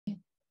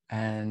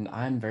and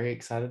I'm very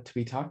excited to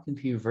be talking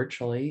to you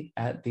virtually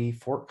at the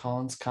Fort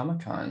Collins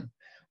Comic-Con.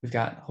 We've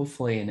got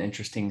hopefully an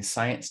interesting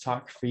science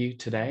talk for you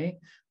today,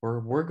 where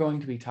we're going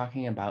to be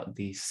talking about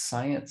the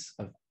science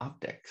of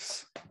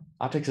optics.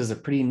 Optics is a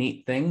pretty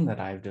neat thing that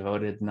I've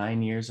devoted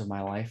 9 years of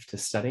my life to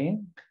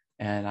studying,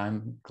 and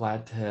I'm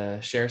glad to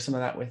share some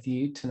of that with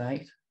you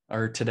tonight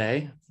or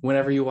today,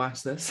 whenever you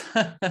watch this.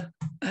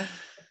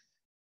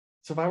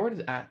 So if I were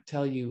to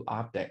tell you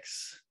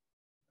optics,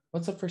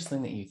 what's the first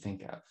thing that you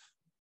think of?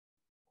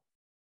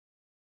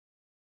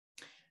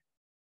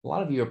 A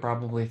lot of you are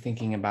probably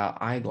thinking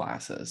about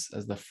eyeglasses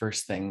as the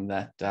first thing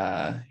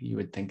that you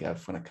would think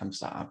of when it comes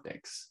to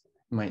optics.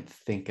 You might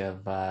think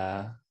of,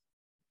 an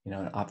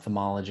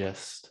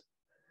ophthalmologist,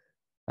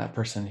 that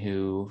person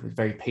who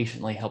very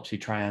patiently helps you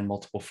try on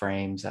multiple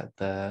frames at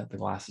the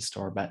glasses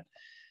store. But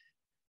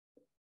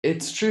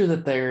it's true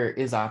that there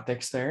is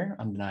optics there,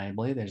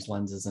 undeniably. There's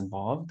lenses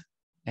involved.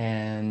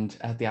 And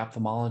at the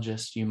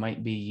ophthalmologist, you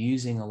might be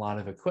using a lot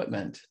of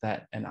equipment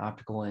that an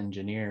optical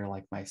engineer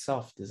like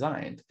myself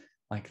designed,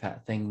 like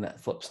that thing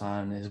that flips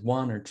on is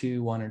one or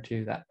two,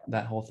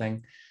 that whole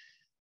thing.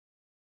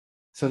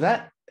 So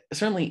that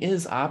certainly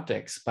is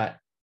optics, but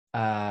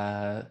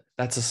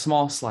that's a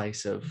small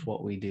slice of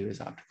what we do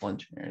as optical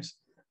engineers.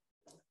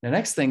 The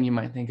next thing you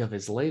might think of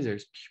is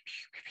lasers,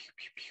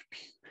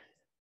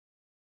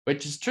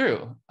 which is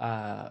true.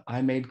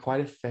 I've made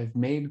quite a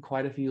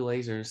few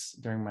lasers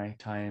during my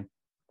time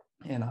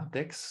in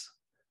optics,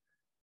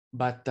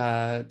 but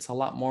it's a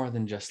lot more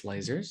than just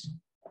lasers.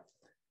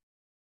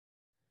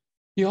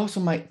 You also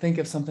might think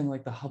of something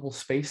like the Hubble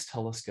Space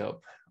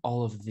Telescope,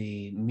 all of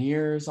the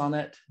mirrors on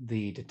it,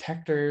 the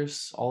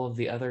detectors, all of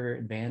the other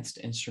advanced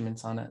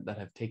instruments on it that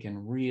have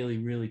taken really,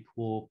 really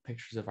cool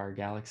pictures of our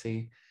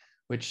galaxy,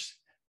 which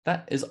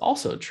that is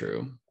also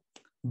true,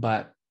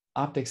 but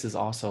optics is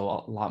also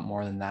a lot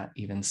more than that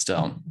even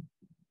still.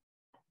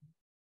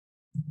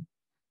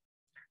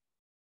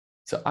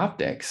 So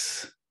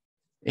optics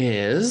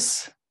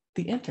is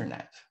the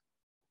internet.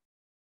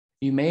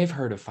 You may have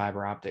heard of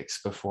fiber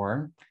optics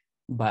before,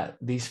 but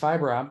these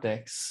fiber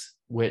optics,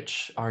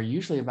 which are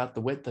usually about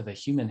the width of a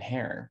human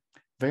hair,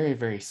 very,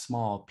 very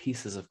small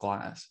pieces of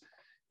glass.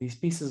 These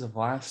pieces of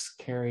glass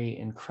carry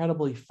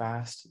incredibly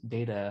fast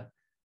data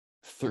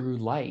through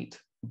light,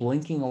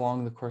 blinking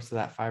along the course of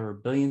that fiber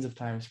billions of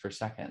times per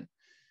second.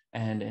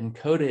 And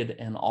encoded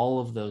in all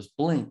of those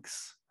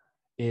blinks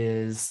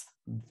is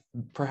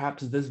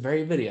perhaps this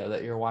very video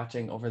that you're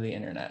watching over the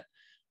internet.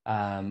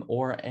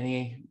 Or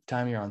any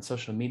time you're on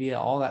social media,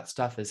 all that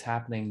stuff is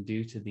happening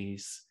due to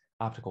these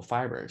optical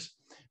fibers.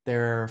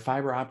 There are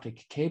fiber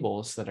optic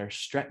cables that are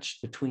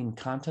stretched between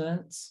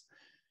continents,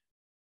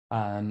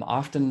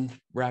 often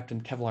wrapped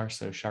in Kevlar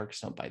so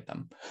sharks don't bite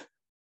them.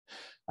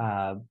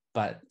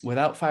 But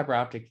without fiber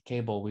optic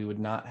cable, we would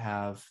not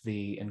have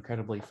the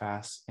incredibly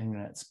fast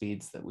internet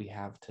speeds that we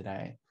have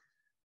today.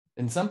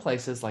 In some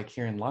places, like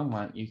here in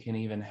Longmont, you can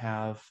even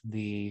have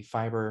the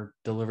fiber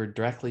delivered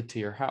directly to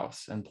your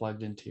house and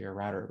plugged into your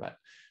router. But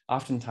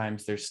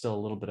oftentimes, there's still a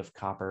little bit of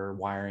copper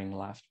wiring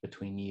left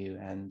between you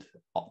and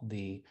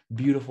the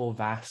beautiful,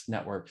 vast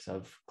networks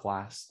of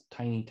glass,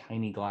 tiny,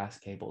 tiny glass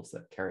cables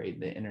that carry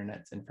the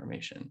internet's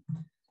information.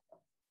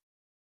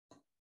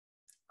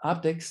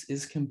 Optics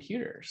is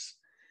computers.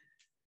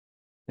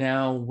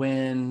 Now,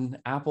 when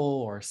Apple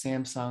or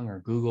Samsung or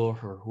Google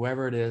or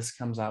whoever it is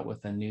comes out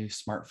with a new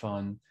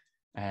smartphone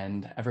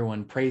and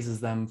everyone praises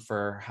them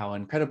for how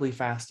incredibly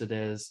fast it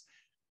is,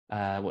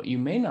 what you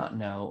may not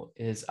know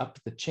is up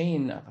the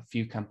chain of a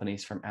few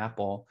companies from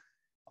Apple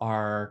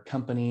are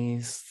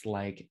companies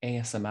like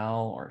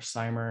ASML or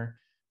Cymer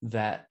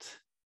that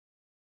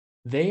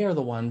they are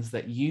the ones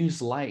that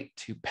use light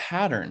to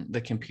pattern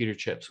the computer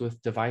chips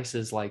with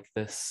devices like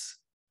this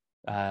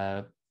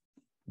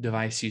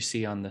device you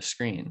see on the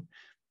screen.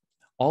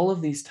 All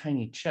of these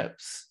tiny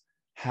chips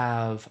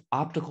have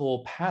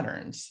optical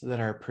patterns that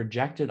are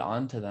projected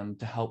onto them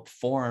to help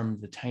form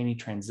the tiny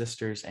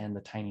transistors and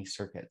the tiny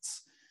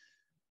circuits.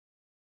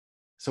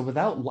 So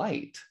without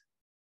light,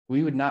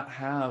 we would not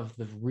have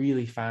the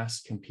really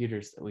fast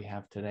computers that we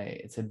have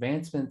today. It's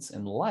advancements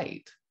in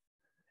light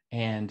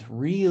and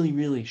really,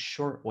 really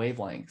short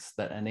wavelengths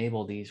that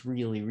enable these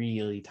really,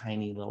 really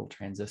tiny little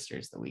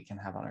transistors that we can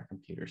have on our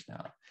computers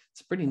now.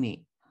 It's pretty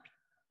neat.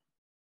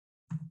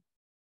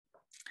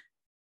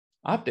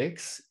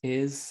 Optics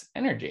is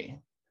energy.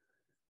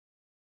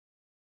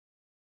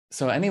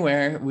 So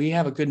anywhere, we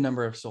have a good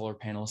number of solar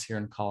panels here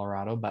in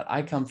Colorado, but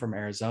I come from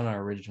Arizona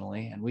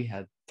originally, and we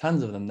had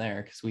tons of them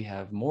there because we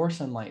have more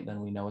sunlight than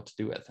we know what to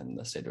do with in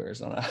the state of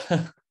Arizona.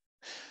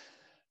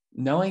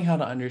 Knowing how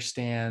to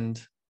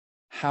understand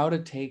how to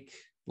take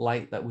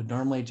light that would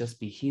normally just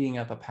be heating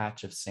up a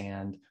patch of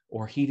sand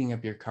or heating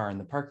up your car in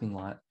the parking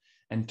lot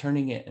and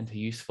turning it into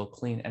useful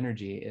clean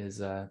energy is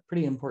a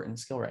pretty important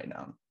skill right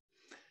now.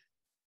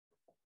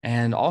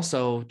 And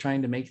also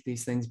trying to make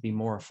these things be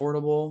more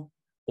affordable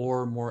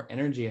or more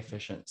energy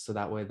efficient so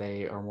that way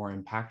they are more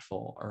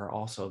impactful are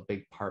also a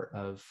big part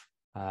of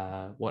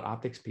what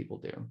optics people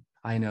do.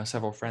 I know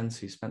several friends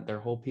who spent their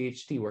whole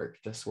PhD work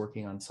just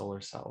working on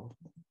solar cell.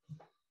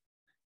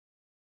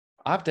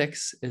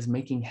 Optics is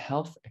making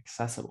health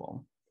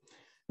accessible.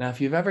 Now,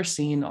 if you've ever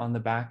seen on the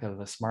back of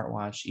a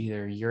smartwatch,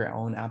 either your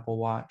own Apple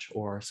Watch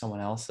or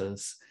someone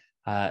else's,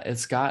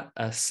 it's got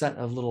a set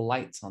of little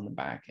lights on the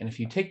back. And if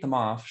you take them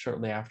off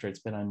shortly after it's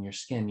been on your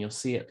skin, you'll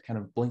see it kind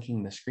of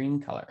blinking the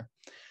screen color.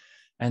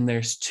 And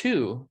there's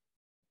two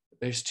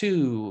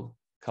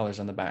colors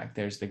on the back.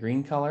 There's the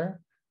green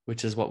color,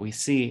 which is what we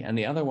see, and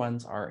the other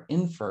ones are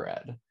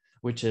infrared,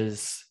 which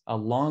is a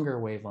longer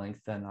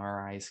wavelength than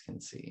our eyes can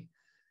see.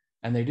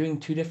 And they're doing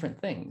two different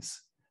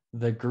things.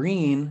 The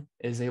green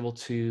is able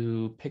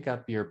to pick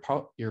up your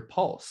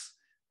pulse,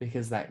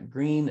 because that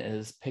green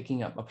is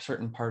picking up a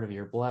certain part of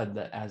your blood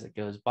that as it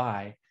goes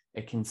by,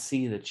 it can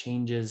see the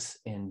changes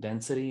in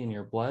density in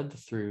your blood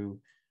through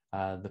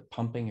the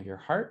pumping of your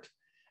heart.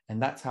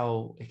 And that's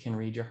how it can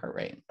read your heart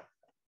rate.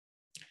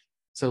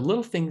 So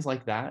little things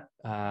like that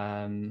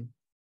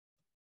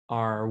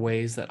are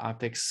ways that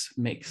optics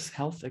makes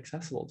health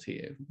accessible to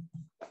you.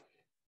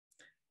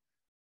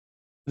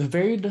 The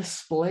very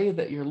display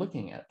that you're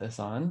looking at this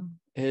on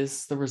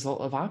is the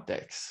result of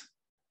optics.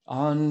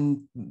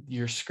 On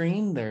your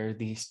screen, there are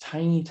these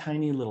tiny,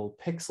 tiny little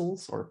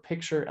pixels or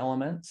picture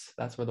elements.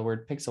 That's where the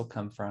word pixel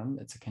comes from.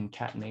 It's a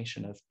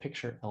concatenation of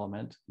picture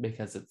element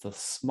because it's the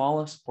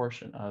smallest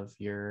portion of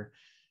your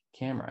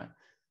camera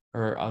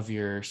or of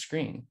your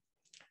screen.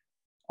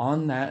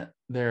 On that,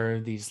 there are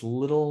these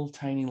little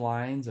tiny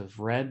lines of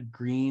red,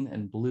 green,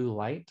 and blue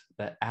light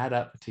that add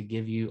up to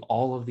give you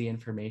all of the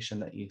information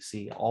that you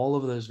see, all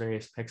of those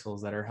various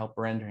pixels that are help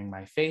rendering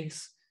my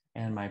face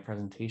and my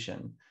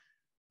presentation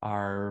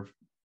are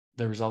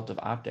the result of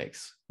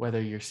optics, whether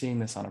you're seeing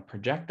this on a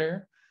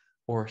projector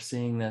or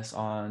seeing this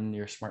on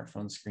your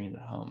smartphone screen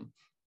at home.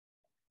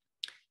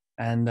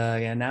 And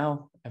yeah,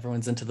 now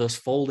everyone's into those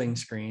folding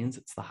screens.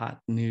 It's the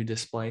hot new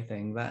display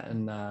thing, that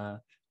and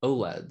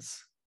OLEDs.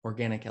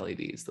 Organic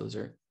LEDs, those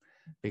are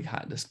a big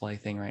hot display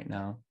thing right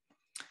now.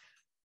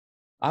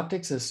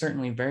 Optics is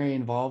certainly very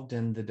involved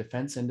in the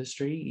defense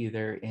industry,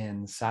 either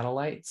in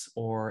satellites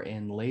or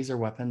in laser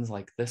weapons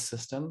like this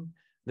system.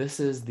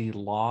 This is the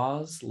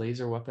LAWS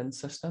laser weapon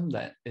system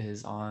that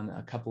is on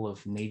a couple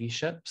of Navy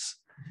ships.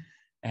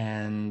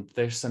 And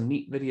there's some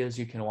neat videos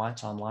you can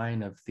watch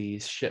online of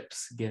these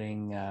ships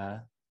getting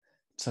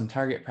some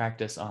target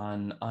practice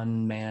on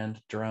unmanned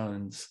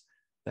drones.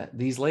 That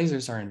these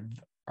lasers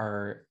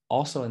are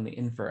also in the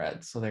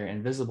infrared, so they're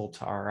invisible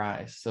to our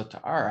eyes. So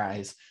to our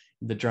eyes,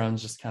 the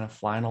drone's just kind of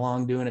flying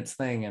along doing its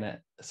thing, and it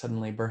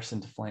suddenly bursts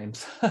into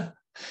flames.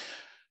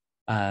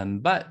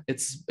 But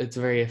it's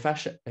very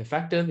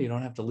effective. You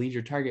don't have to lead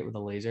your target with a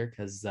laser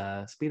because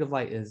speed of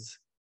light is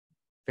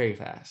very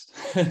fast.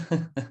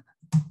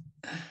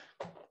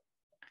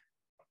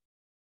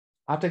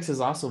 Optics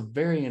is also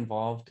very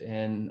involved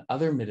in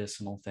other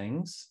medicinal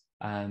things.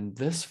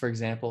 This, for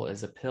example,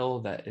 is a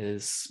pill that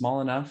is small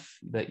enough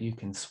that you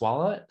can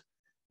swallow it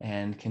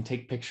and can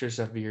take pictures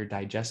of your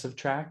digestive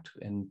tract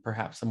in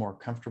perhaps a more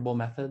comfortable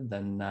method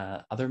than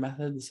other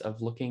methods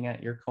of looking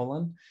at your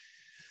colon.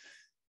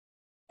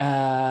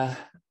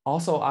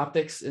 Also,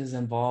 optics is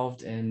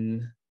involved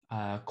in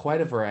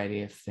quite a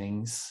variety of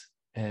things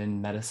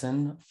in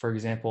medicine. For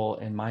example,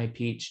 in my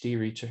PhD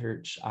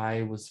research,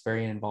 I was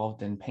very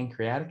involved in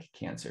pancreatic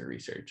cancer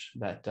research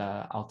that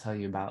I'll tell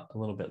you about a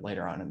little bit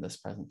later on in this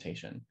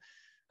presentation.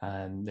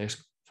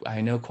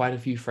 I know quite a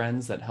few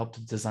friends that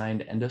helped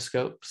design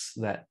endoscopes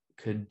that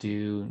could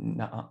do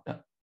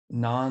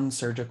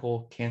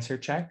non-surgical cancer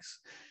checks,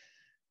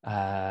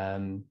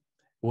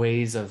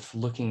 ways of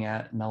looking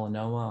at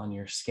melanoma on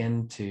your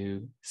skin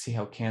to see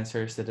how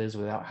cancerous it is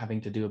without having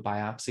to do a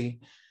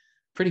biopsy.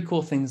 Pretty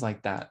cool things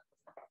like that.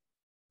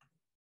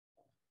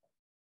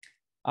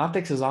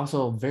 Optics is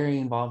also very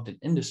involved in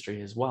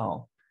industry as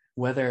well,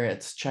 whether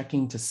it's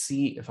checking to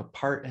see if a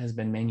part has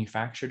been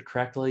manufactured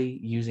correctly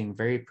using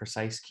very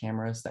precise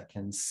cameras that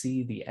can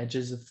see the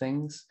edges of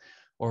things,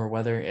 or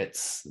whether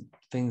it's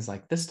things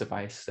like this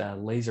device, a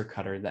laser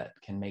cutter that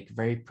can make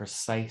very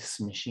precise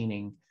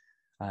machining,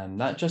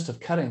 not just of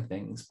cutting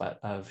things, but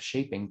of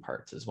shaping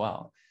parts as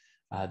well.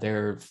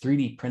 There are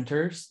 3D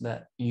printers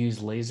that use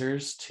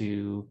lasers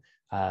to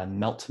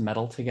melt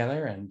metal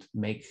together and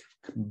make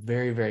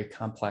very, very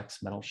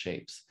complex metal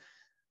shapes.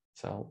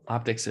 So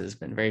optics has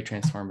been very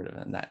transformative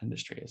in that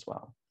industry as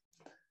well.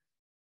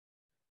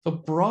 So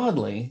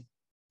broadly,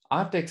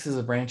 optics is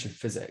a branch of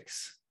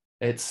physics.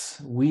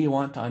 We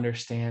want to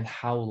understand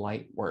how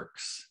light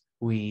works.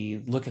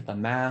 We look at the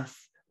math,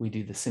 we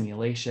do the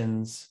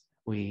simulations,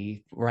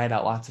 we write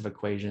out lots of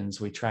equations,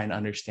 we try and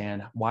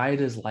understand why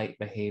does light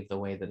behave the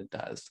way that it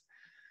does.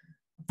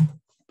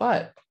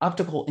 But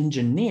optical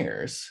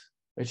engineers,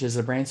 which is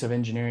a branch of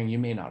engineering you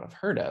may not have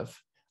heard of,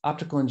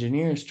 optical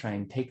engineers try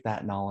and take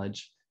that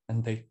knowledge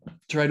and they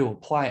try to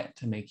apply it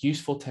to make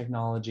useful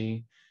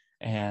technology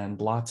and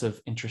lots of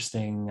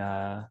interesting,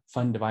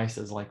 fun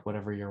devices like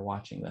whatever you're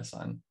watching this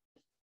on.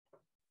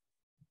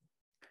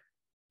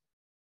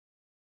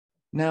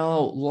 Now,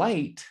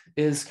 light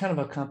is kind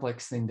of a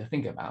complex thing to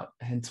think about,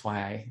 hence why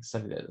I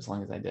studied it as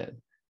long as I did.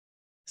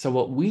 So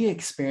what we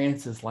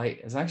experience as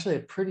light is actually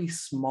a pretty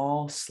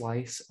small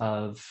slice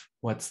of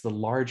what's the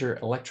larger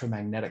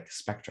electromagnetic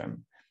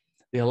spectrum.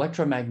 The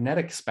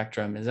electromagnetic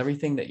spectrum is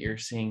everything that you're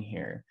seeing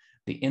here.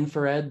 The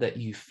infrared that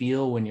you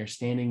feel when you're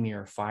standing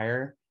near a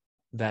fire,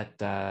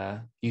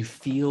 that you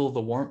feel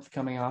the warmth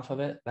coming off of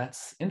it,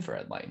 that's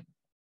infrared light.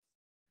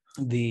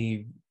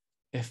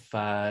 If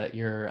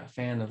you're a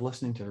fan of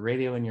listening to the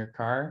radio in your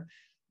car,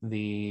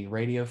 the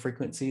radio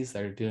frequencies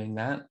that are doing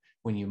that,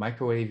 when you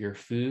microwave your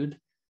food,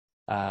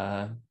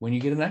 when you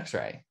get an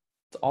X-ray,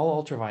 it's all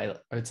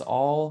ultraviolet, it's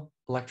all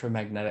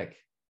electromagnetic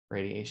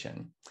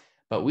radiation.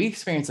 But we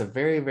experience a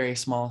very, very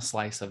small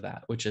slice of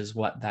that, which is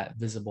what that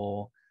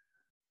visible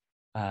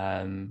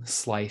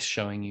slice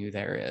showing you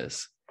there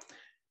is.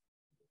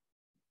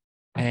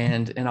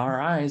 And in our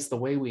eyes, the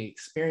way we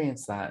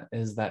experience that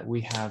is that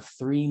we have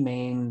three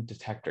main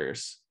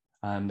detectors.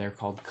 They're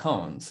called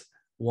cones.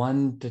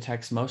 One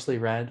detects mostly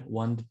red,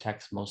 one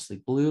detects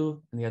mostly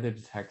blue, and the other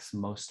detects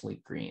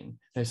mostly green.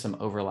 There's some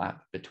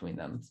overlap between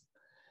them.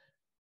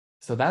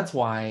 So that's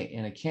why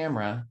in a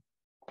camera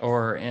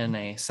or in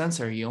a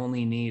sensor, you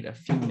only need a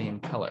few main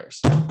colors.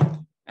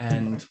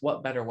 And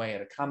what better way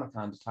at a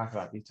Comic-Con to talk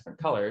about these different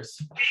colors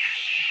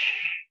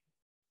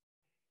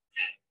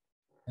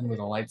than with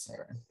a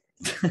lightsaber?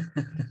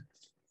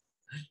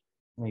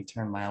 Let me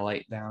turn my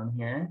light down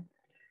here.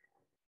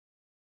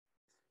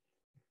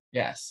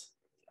 Yes.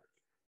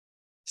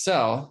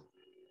 So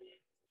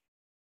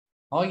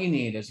all you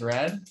need is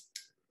red,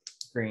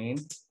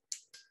 green,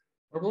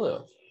 or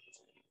blue.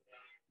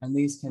 And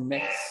these can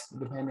mix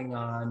depending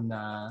on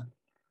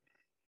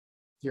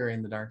if you're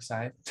in the dark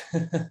side.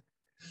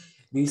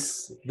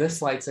 This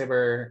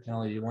lightsaber can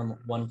only do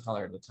one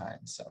color at a time.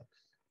 So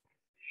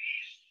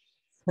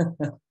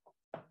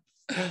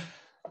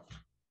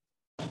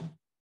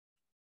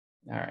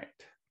all right.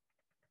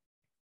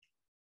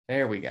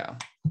 There we go.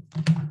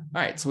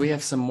 All right, so we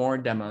have some more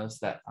demos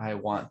that I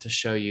want to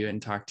show you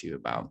and talk to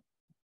you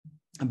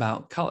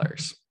about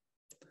colors.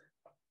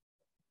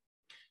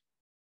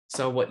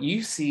 So what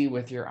you see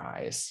with your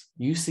eyes,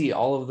 you see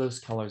all of those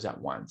colors at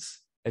once.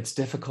 It's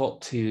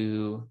difficult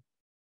to,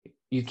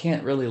 you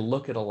can't really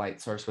look at a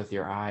light source with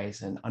your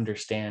eyes and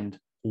understand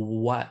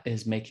what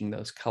is making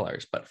those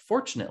colors. But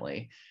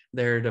fortunately,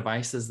 there are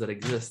devices that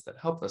exist that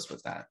help us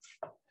with that.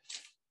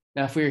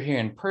 Now, if we were here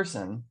in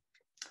person,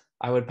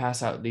 I would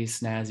pass out these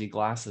snazzy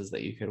glasses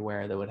that you could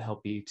wear that would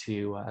help you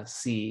to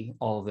see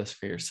all of this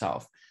for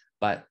yourself.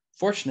 But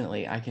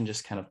fortunately, I can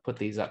just kind of put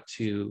these up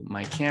to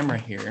my camera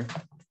here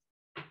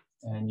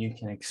and you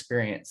can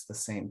experience the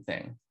same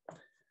thing.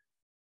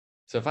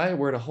 So if I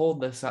were to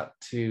hold this up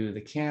to the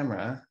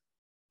camera,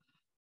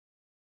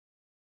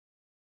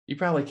 you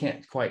probably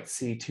can't quite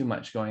see too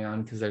much going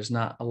on because there's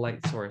not a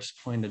light source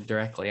pointed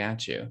directly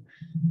at you.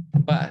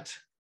 But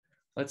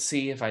let's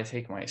see if I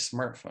take my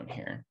smartphone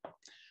here.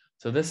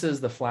 So this is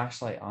the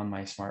flashlight on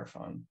my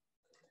smartphone.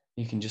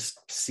 You can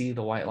just see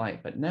the white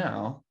light. But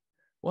now,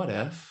 what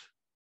if,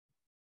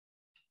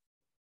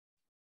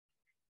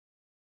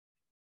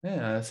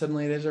 yeah,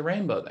 suddenly there's a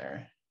rainbow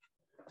there.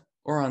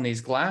 Or on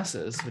these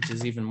glasses, which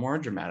is even more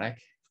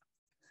dramatic.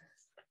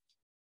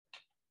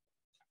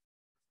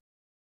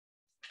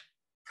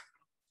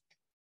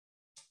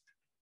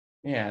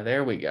 Yeah,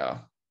 there we go.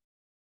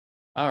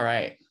 All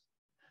right.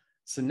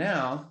 So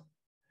now,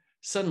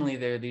 suddenly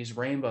there are these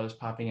rainbows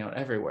popping out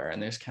everywhere,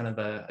 and there's kind of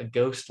a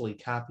ghostly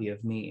copy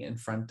of me in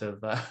front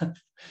of,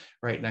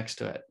 right next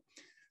to it.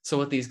 So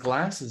what these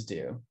glasses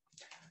do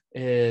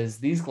is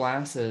these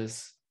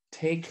glasses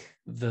take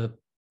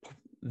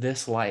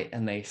this light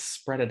and they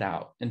spread it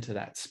out into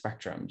that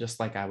spectrum, just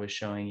like I was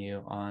showing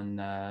you on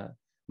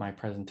my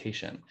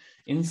presentation.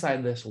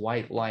 Inside this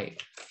white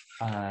light,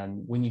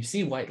 when you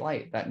see white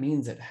light, that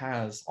means it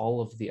has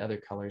all of the other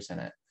colors in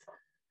it.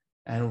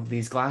 And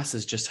these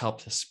glasses just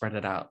help to spread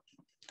it out.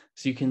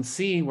 So you can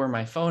see where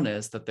my phone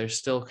is that there's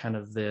still kind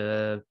of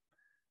the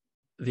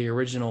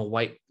original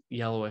white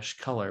yellowish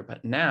color,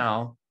 but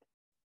now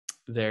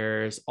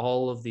there's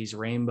all of these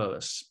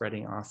rainbows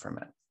spreading off from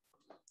it.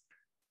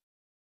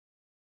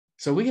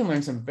 So we can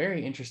learn some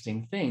very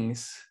interesting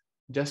things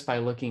just by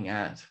looking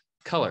at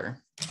color.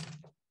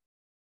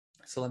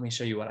 So let me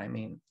show you what I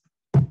mean.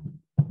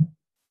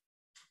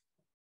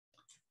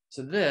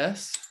 So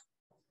this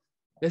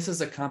is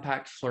a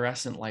compact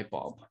fluorescent light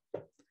bulb.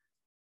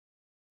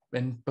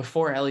 And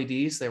before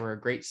LEDs, they were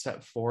a great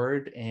step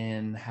forward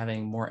in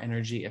having more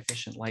energy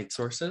efficient light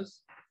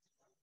sources.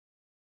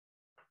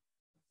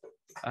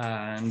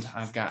 And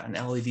I've got an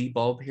LED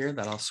bulb here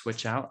that I'll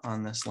switch out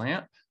on this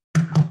lamp.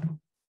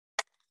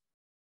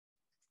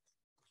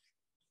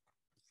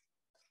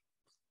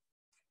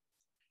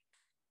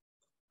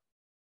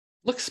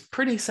 Looks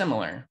pretty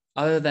similar,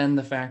 other than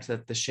the fact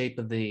that the shape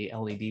of the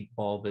LED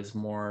bulb is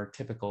more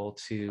typical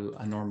to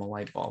a normal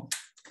light bulb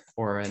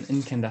or an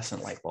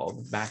incandescent light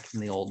bulb back in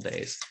the old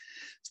days.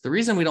 So the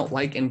reason we don't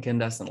like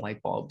incandescent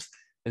light bulbs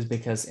is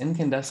because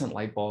incandescent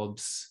light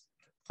bulbs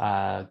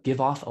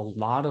give off a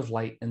lot of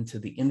light into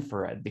the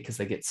infrared because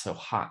they get so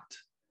hot.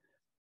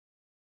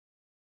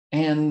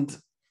 And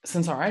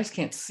since our eyes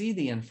can't see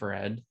the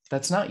infrared,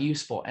 that's not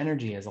useful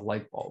energy as a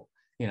light bulb.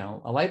 You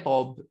know, a light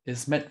bulb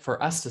is meant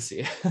for us to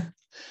see.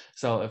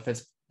 So if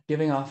it's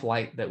giving off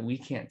light that we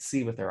can't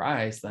see with our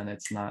eyes, then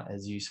it's not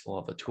as useful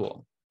of a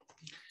tool.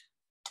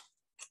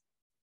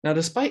 Now,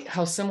 despite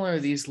how similar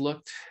these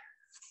looked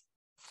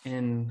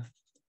in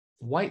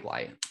white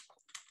light,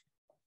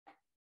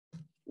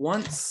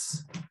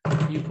 once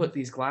you put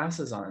these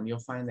glasses on, you'll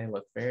find they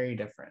look very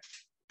different.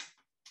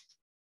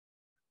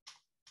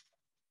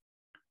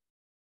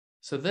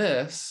 So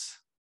this,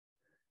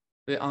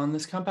 on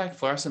this compact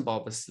fluorescent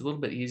bulb, it's a little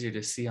bit easier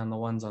to see on the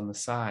ones on the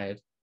side.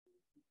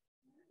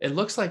 It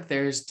looks like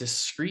there's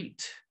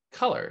discrete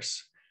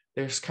colors.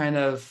 There's kind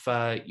of,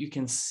 you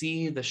can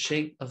see the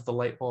shape of the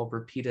light bulb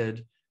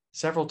repeated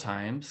several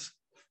times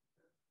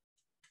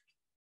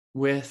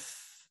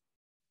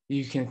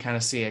you can kind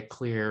of see a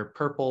clear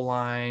purple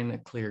line, a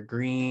clear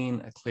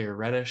green, a clear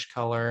reddish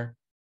color.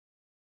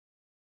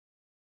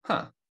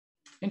 Huh,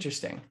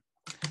 interesting.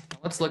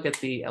 Let's look at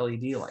the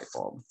LED light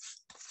bulb.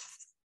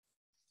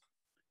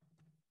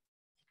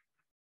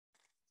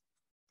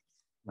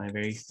 My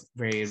very,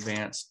 very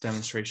advanced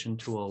demonstration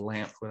tool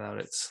lamp without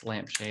its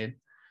lampshade.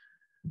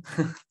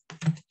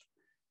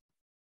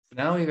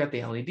 Now we've got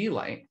the LED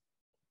light.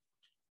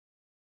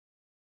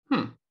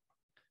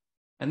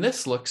 And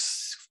this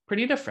looks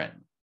pretty different.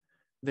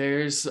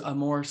 There's a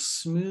more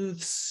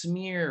smooth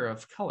smear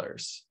of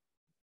colors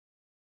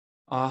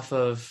off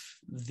of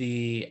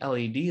the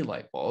LED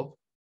light bulb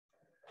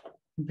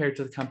compared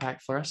to the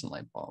compact fluorescent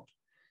light bulb.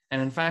 And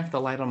in fact,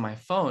 the light on my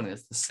phone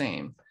is the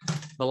same.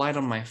 The light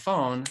on my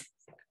phone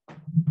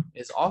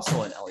is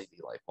also an LED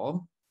light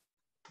bulb.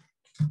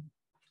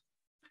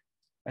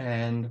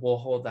 And we'll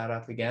hold that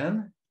up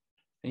again,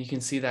 and you can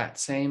see that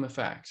same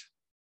effect.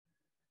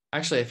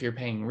 Actually, if you're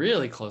paying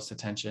really close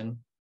attention,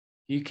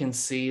 you can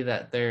see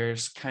that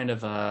there's kind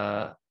of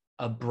a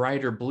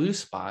brighter blue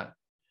spot,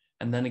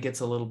 and then it gets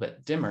a little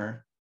bit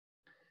dimmer,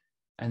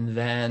 and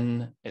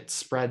then it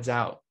spreads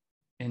out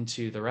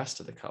into the rest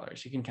of the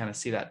colors. You can kind of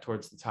see that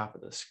towards the top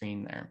of the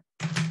screen there.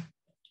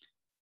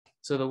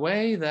 So the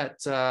way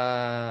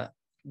that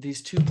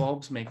these two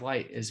bulbs make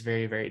light is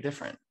very, very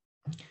different.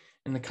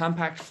 In the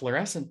compact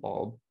fluorescent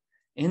bulb,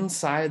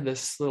 inside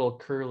this little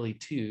curly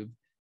tube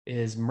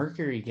is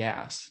mercury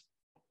gas.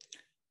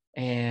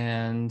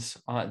 And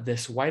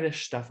this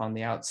whitish stuff on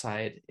the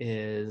outside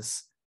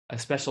is a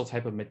special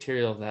type of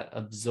material that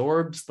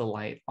absorbs the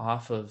light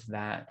off of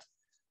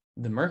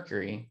the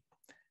mercury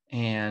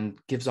and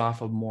gives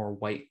off a more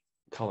white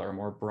color, a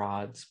more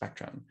broad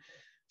spectrum.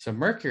 So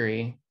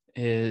mercury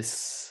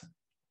is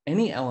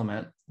any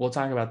element, we'll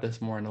talk about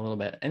this more in a little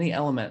bit, any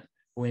element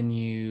when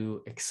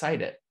you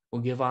excite it will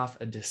give off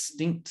a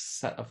distinct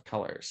set of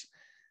colors.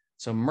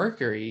 So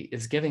mercury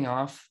is giving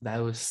off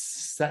those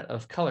set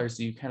of colors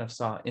that you kind of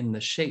saw in the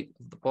shape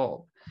of the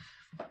bulb.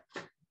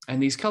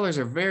 And these colors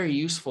are very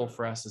useful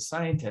for us as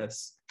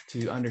scientists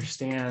to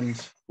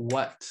understand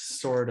what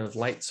sort of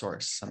light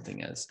source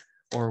something is,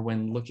 or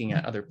when looking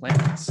at other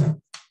planets.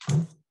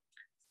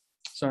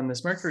 So in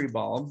this mercury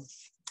bulb,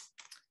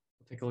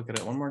 I'll take a look at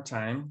it one more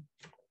time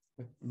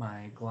with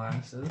my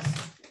glasses.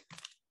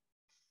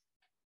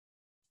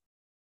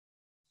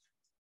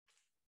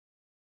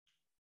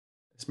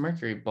 This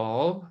mercury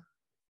bulb,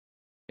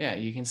 yeah,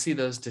 you can see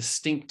those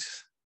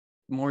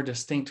more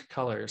distinct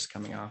colors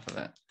coming off of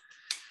it.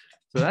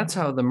 So that's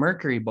how the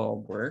mercury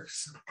bulb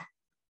works.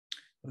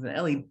 The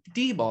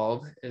LED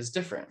bulb is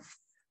different.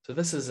 So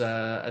this is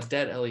a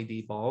dead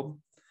LED bulb.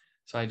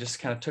 So I just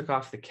kind of took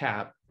off the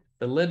cap.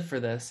 The lid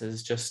for this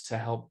is just to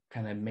help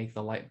kind of make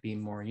the light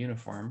beam more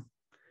uniform.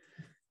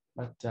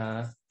 But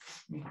let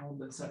me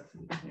hold this up to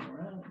the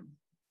camera.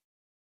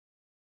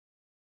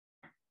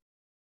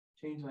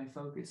 Change my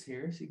focus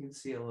here so you can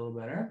see a little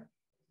better.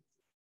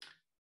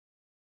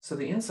 So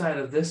the inside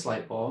of this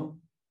light bulb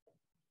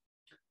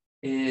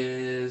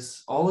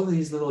is all of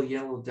these little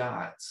yellow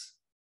dots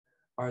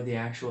are the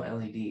actual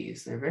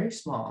LEDs. They're very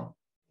small.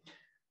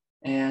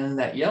 And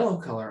that yellow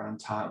color on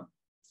top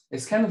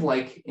is kind of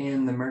like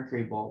in the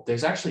mercury bulb.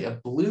 There's actually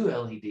a blue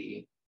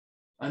LED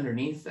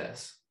underneath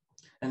this.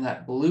 And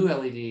that blue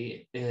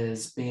LED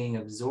is being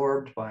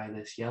absorbed by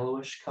this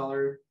yellowish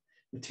colored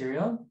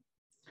material.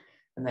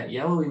 And that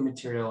yellowy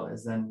material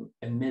is then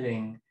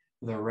emitting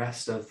the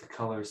rest of the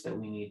colors that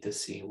we need to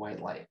see white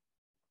light.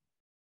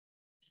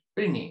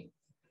 Pretty neat.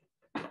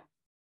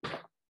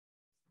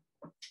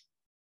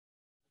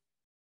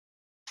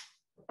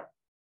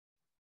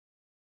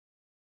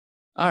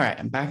 All right,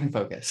 I'm back in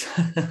focus.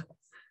 All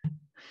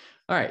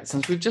right,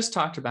 since we've just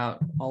talked about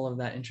all of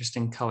that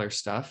interesting color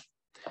stuff.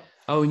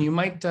 Oh, and you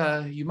might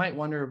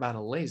wonder about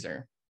a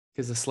laser,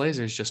 because this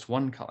laser is just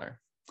one color.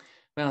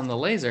 But on the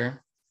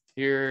laser,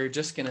 you're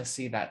just going to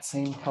see that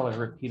same color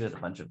repeated a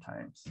bunch of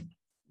times.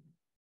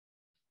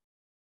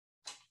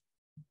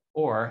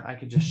 Or I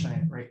could just shine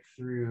it right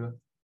through.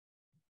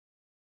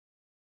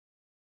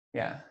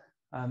 Yeah,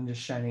 I'm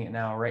just shining it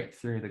now right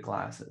through the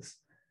glasses.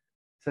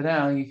 So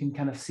now you can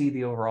kind of see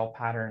the overall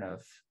pattern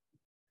of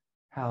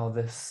how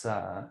this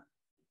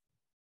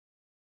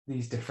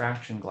these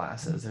diffraction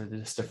glasses or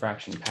this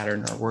diffraction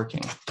pattern are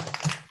working.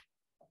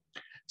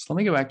 So let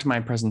me go back to my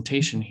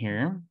presentation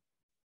here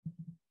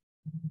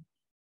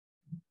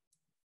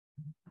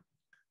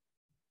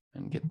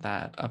and get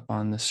that up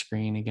on the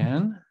screen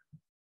again.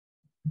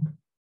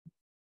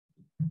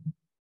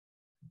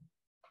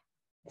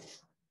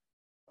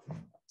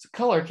 So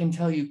color can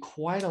tell you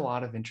quite a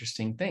lot of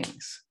interesting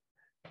things.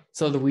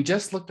 So that we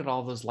just looked at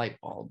all those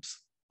light bulbs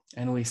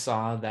and we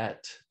saw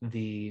that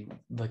the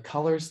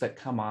colors that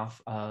come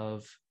off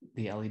of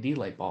the LED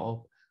light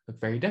bulb look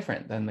very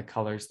different than the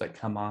colors that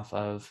come off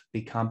of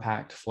the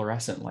compact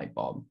fluorescent light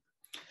bulb.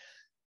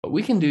 But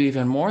we can do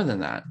even more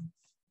than that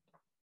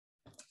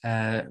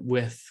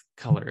with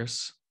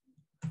colors,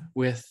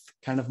 with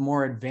kind of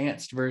more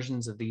advanced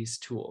versions of these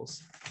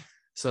tools.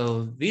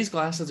 So these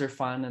glasses are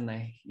fun, and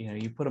they,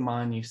 you put them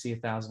on, you see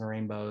 1,000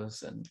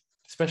 rainbows, and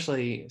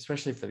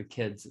especially for the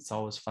kids, it's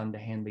always fun to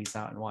hand these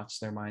out and watch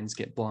their minds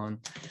get blown.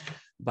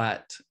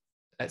 But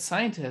as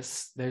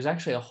scientists, there's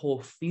actually a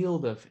whole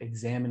field of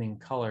examining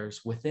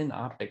colors within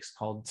optics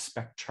called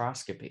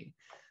spectroscopy,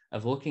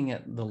 of looking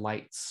at the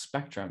light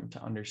spectrum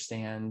to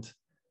understand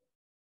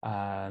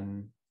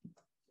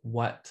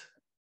what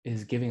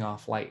is giving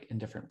off light in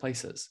different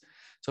places.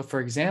 So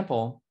for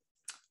example,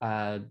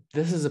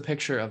 this is a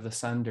picture of the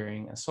sun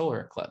during a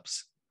solar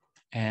eclipse.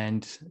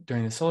 And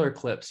during the solar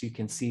eclipse, you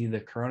can see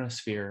the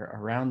coronosphere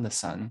around the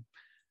sun.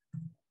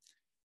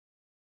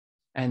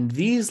 And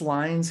these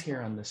lines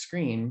here on the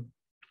screen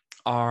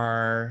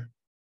are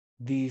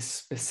these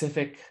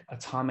specific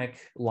atomic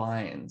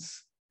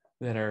lines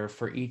that are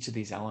for each of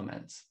these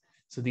elements.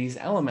 So these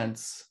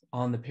elements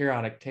on the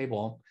periodic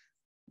table,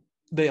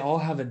 they all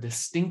have a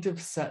distinctive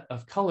set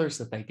of colors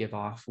that they give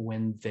off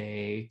when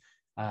they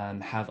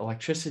have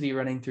electricity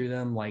running through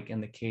them, like in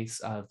the case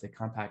of the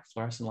compact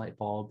fluorescent light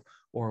bulb,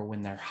 or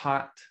when they're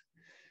hot.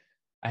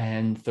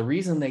 And the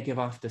reason they give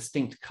off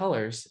distinct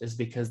colors is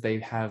because they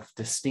have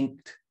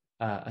distinct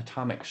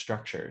atomic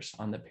structures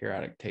on the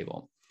periodic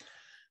table.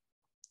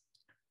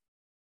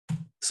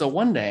 So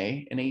one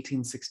day in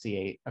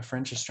 1868, a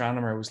French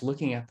astronomer was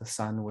looking at the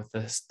sun with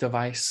this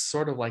device,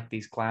 sort of like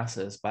these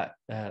glasses, but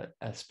a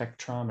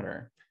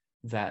spectrometer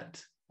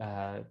that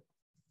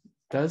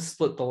does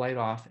split the light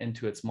off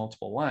into its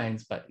multiple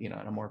lines, but in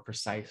a more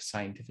precise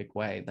scientific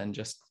way than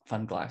just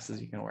fun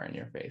glasses you can wear on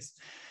your face.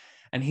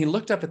 And he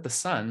looked up at the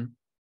sun,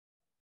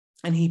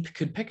 and he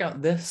could pick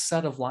out this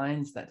set of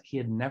lines that he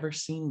had never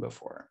seen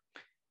before.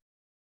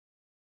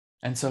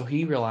 And so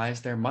he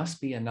realized there must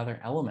be another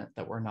element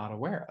that we're not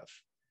aware of.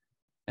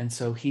 And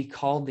so he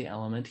called the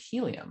element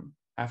helium,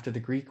 after the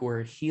Greek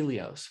word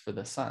helios for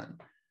the sun.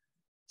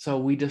 So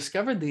we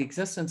discovered the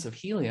existence of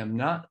helium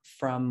not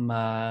from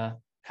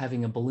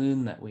having a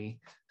balloon that we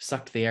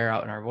sucked the air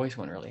out and our voice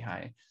went really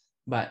high,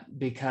 but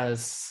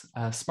because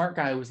a smart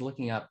guy was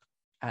looking up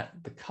at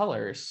the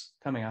colors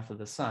coming off of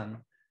the sun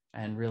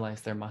and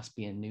realized there must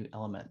be a new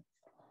element.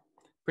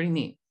 Pretty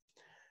neat.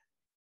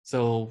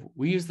 So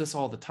we use this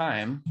all the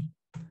time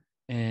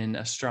in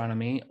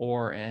astronomy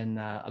or in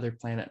other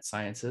planet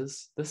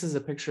sciences. This is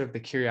a picture of the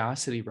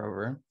Curiosity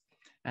rover,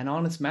 and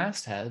on its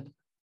masthead,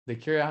 the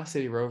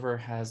Curiosity rover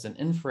has an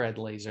infrared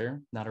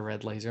laser, not a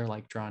red laser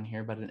like drawn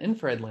here, but an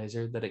infrared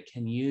laser that it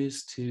can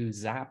use to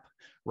zap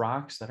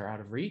rocks that are out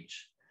of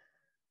reach.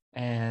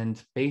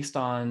 And based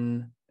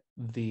on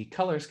the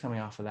colors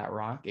coming off of that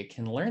rock, it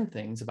can learn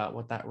things about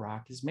what that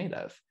rock is made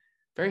of.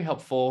 Very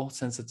helpful,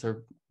 since it's a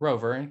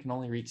rover and it can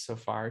only reach so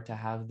far, to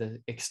have the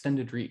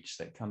extended reach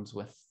that comes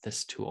with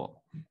this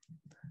tool.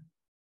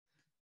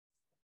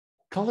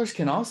 Colors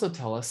can also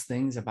tell us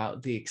things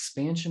about the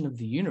expansion of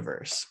the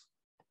universe.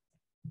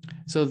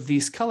 So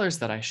these colors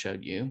that I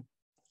showed you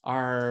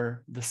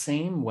are the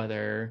same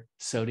whether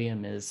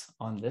sodium is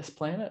on this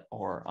planet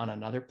or on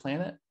another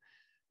planet.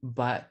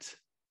 But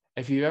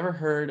if you've ever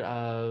heard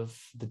of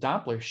the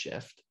Doppler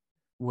shift,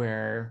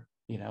 where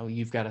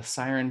you've got a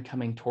siren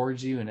coming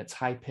towards you and it's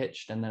high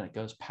pitched, and then it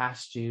goes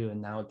past you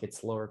and now it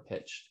gets lower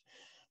pitched,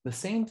 the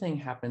same thing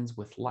happens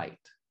with light.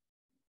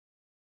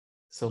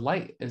 So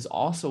light is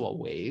also a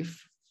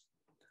wave,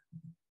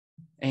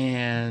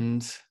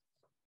 and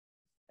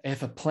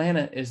if a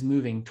planet is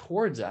moving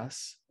towards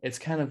us, it's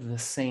kind of the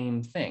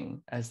same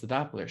thing as the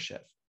Doppler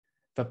shift.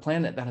 If a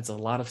planet that has a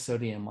lot of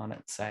sodium on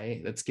it,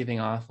 say, that's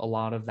giving off a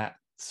lot of that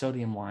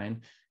sodium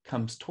line,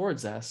 comes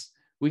towards us,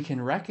 we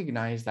can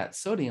recognize that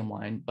sodium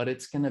line, but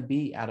it's going to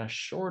be at a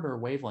shorter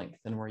wavelength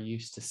than we're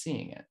used to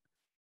seeing it.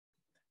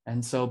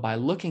 And so by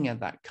looking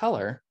at that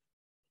color,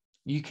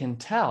 you can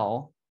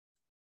tell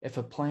if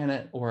a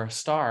planet or a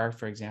star,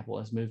 for example,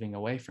 is moving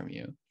away from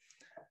you.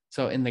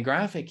 So in the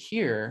graphic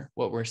here,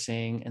 what we're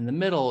seeing in the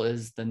middle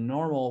is the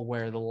normal,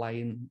 where the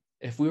light,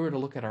 if we were to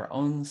look at our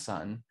own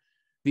sun,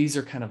 these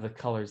are kind of the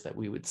colors that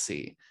we would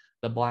see.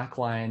 The black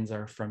lines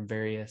are from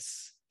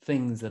various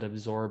things that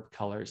absorb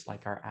colors,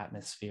 like our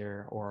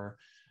atmosphere or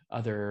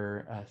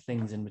other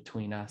things in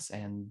between us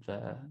and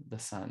the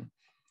sun.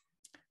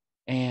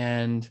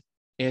 And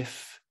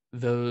if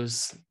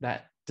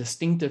that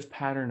distinctive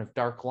pattern of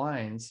dark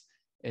lines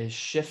is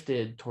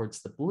shifted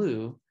towards the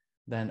blue,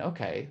 then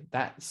okay,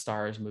 that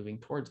star is moving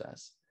towards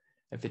us.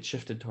 If it's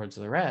shifted towards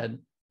the red,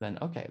 then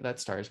okay, that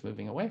star is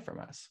moving away from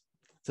us.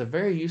 It's a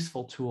very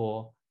useful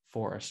tool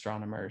for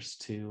astronomers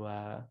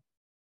to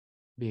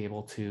be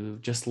able to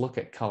just look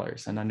at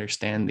colors and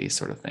understand these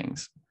sort of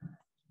things.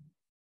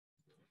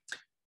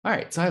 All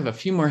right, so I have a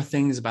few more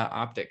things about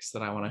optics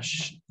that I want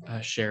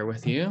to share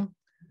with you.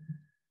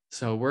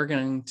 So we're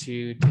going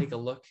to take a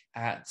look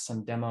at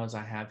some demos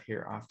I have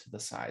here off to the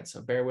side. So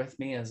bear with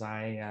me as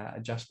I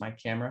adjust my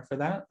camera for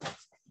that.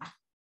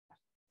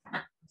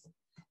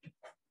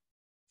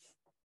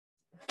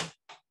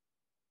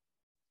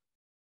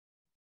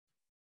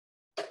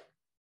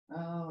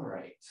 All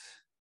right.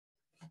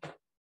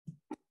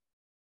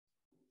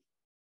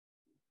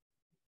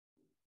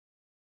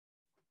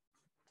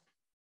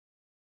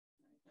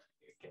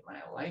 Get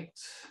my light.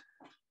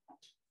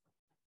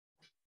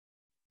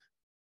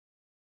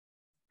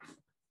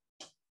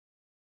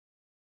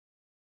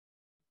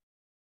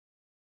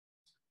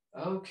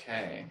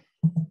 Okay.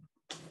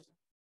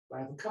 I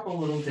have a couple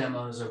little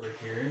demos over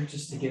here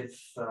just to give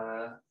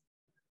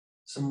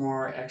some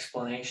more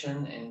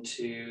explanation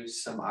into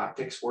some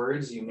optics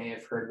words you may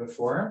have heard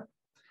before.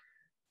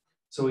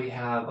 So we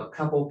have a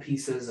couple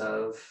pieces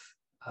of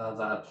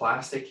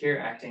plastic here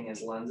acting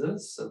as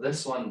lenses. So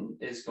this one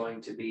is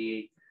going to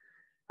be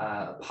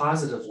a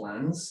positive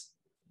lens.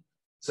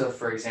 So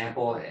for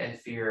example,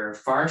 if you're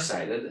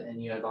farsighted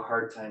and you have a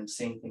hard time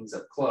seeing things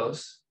up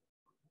close,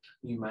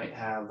 you might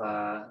have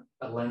a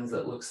lens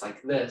that looks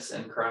like this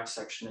in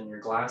cross-section in your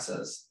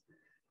glasses.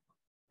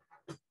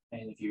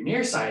 And if you're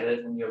nearsighted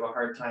and you have a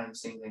hard time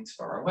seeing things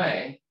far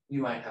away,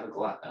 you might have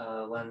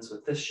a lens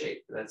with this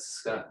shape.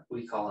 That's what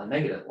we call a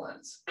negative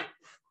lens.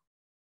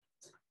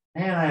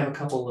 And I have a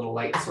couple little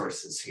light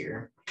sources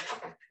here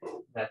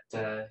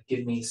that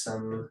give me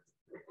some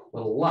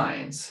little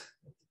lines.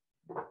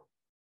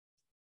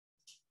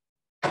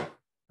 All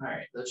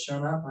right, those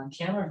showing up on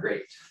camera,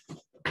 great.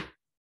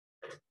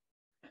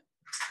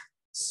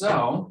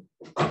 So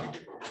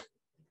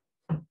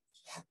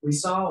we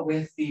saw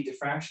with the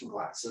diffraction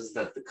glasses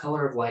that the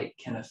color of light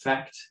can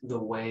affect the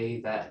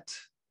way that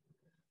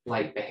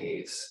light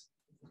behaves.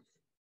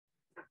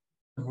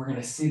 And we're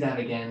going to see that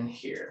again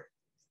here.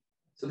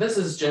 So this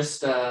is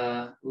just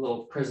a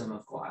little prism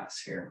of glass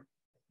here.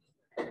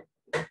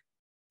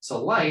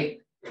 So light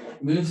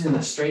moves in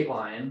a straight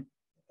line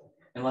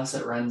unless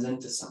it runs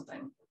into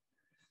something.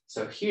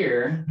 So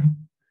here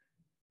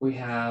we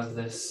have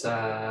this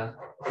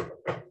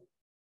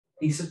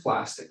piece of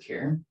plastic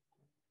here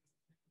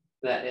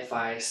that if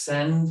I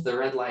send the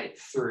red light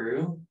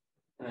through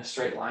in a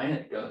straight line,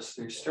 it goes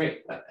through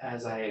straight. But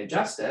as I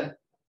adjust it,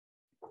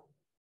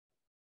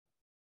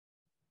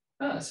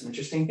 some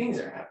interesting things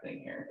are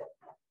happening here.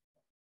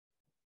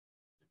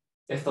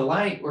 If the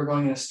light were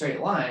going in a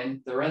straight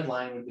line, the red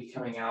line would be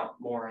coming out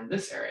more in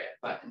this area,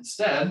 but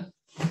instead,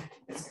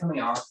 it's coming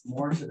off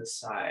more to the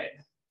side.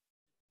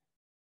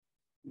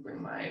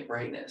 Bring my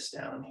brightness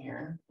down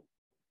here.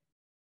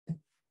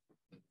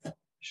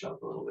 Show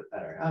up a little bit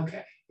better.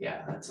 Okay,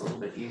 yeah, that's a little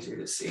bit easier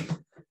to see.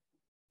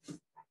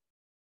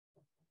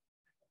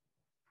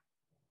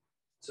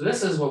 So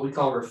this is what we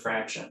call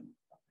refraction.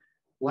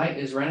 Light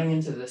is running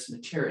into this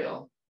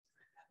material,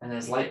 and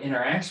as light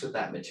interacts with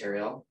that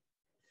material,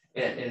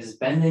 it is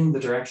bending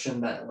the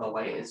direction that the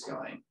light is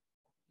going.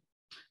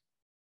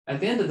 At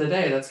the end of the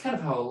day, that's kind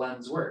of how a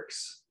lens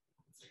works.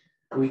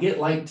 We get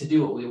light to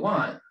do what we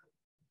want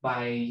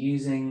by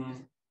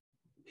using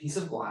a piece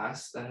of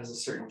glass that has a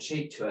certain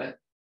shape to it,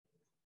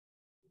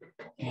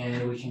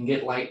 and we can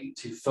get light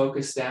to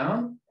focus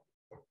down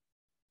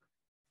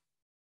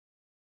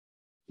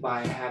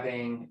by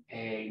having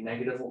a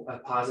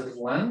positive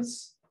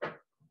lens,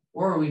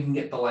 or we can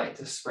get the light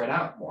to spread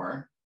out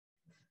more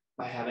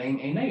by having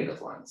a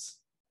negative lens.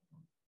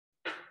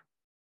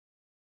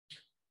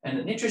 And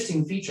an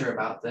interesting feature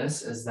about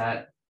this is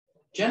that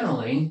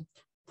generally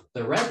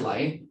the red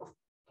light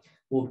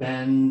will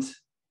bend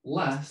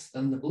less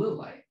than the blue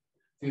light.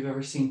 If you've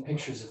ever seen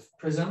pictures of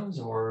prisms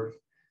or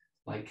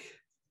like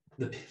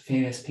the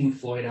famous Pink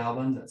Floyd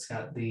album that's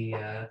got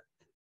the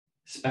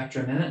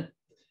spectrum in it,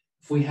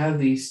 if we have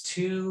these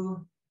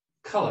two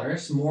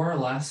colors more or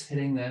less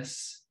hitting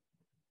this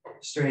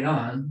straight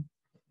on,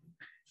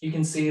 you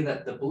can see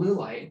that the blue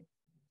light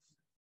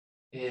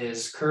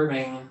is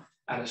curving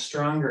at a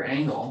stronger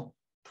angle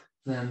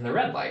than the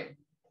red light.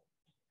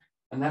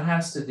 And that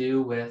has to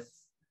do with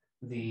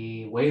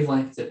the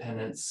wavelength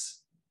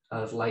dependence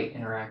of light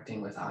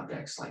interacting with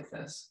objects like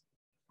this.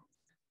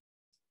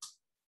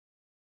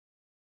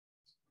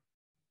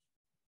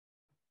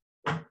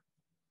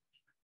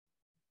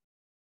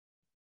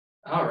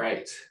 All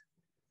right.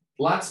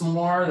 Lots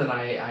more that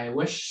I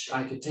wish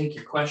I could take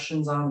your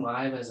questions on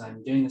live as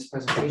I'm doing this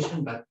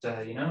presentation, but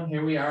you know,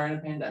 here we are in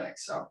a pandemic,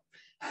 so.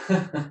 All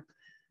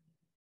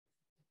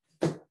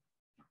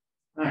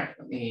right,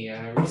 let me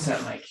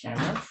reset my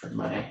camera for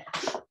my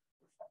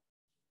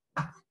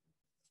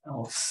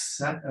all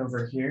set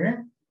over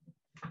here.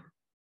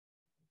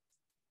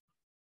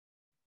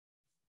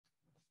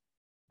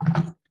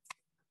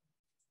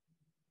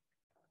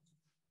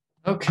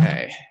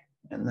 Okay,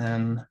 and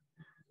then,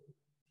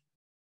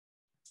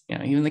 you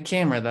know, even the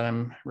camera that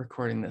I'm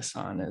recording this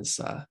on is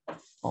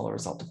all a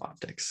result of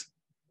optics.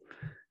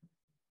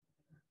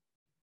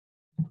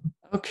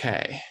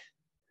 Okay,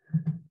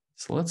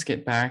 so let's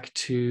get back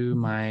to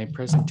my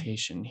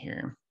presentation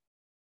here.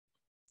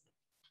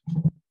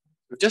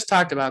 We've just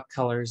talked about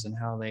colors and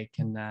how they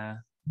can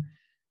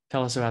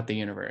tell us about the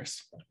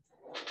universe.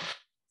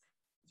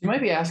 You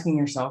might be asking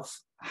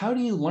yourself, how do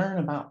you learn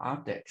about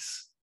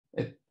optics?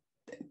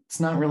 It's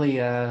not really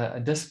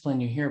a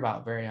discipline you hear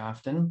about very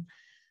often.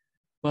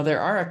 Well, there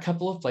are a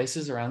couple of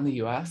places around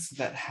the US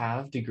that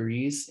have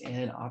degrees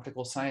in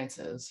optical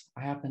sciences.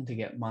 I happen to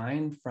get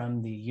mine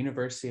from the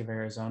University of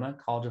Arizona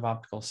College of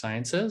Optical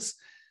Sciences.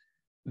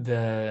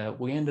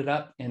 We ended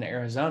up in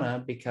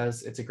Arizona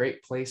because it's a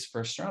great place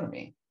for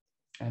astronomy.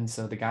 And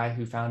so the guy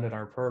who founded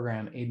our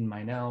program, Aidan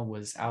Meinel,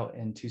 was out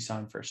in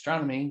Tucson for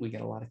astronomy. We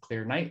get a lot of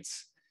clear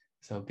nights,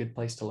 so a good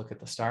place to look at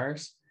the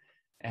stars.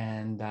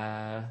 And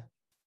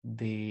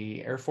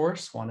the Air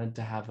Force wanted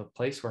to have a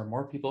place where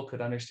more people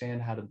could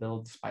understand how to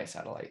build spy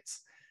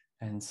satellites.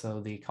 And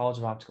so the College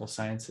of Optical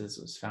Sciences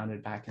was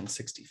founded back in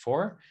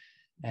 '64.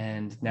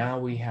 And now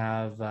we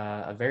have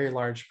a very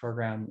large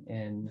program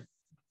in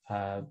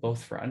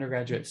both for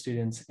undergraduate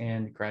students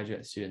and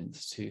graduate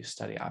students to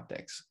study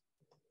optics.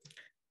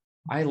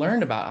 I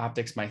learned about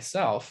optics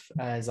myself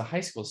as a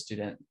high school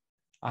student.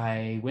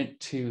 I went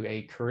to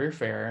a career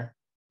fair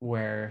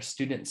where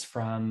students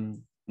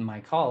from my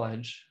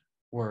college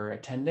were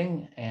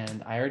attending,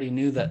 and I already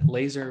knew that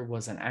LASER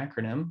was an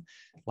acronym,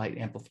 light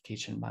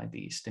amplification by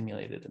the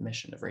stimulated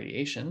emission of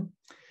radiation.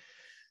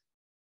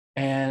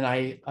 And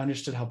I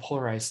understood how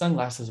polarized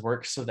sunglasses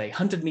work, so they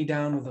hunted me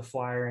down with a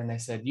flyer and they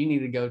said, you need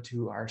to go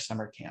to our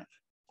summer camp.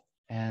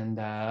 And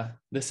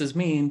this is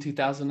me in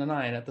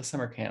 2009 at the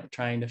summer camp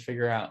trying to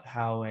figure out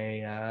how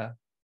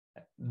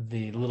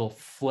the little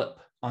flip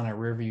on a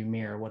rearview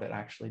mirror, what it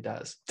actually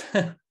does.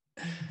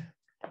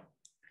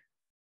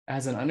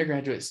 As an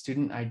undergraduate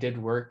student, I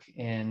did work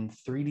in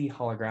 3D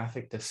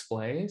holographic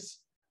displays,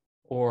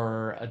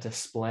 or a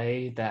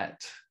display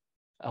that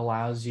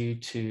allows you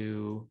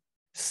to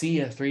see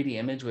a 3D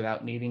image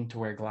without needing to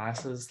wear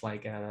glasses,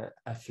 like a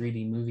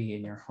 3D movie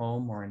in your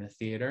home or in a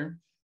theater.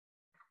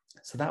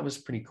 So that was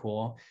pretty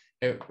cool.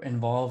 It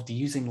involved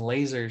using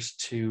lasers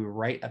to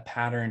write a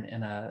pattern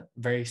in a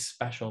very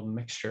special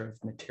mixture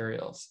of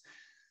materials.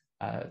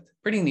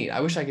 Pretty neat. I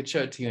wish I could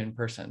show it to you in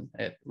person.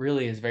 It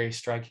really is very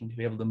striking to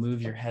be able to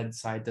move your head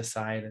side to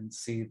side and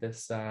see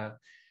this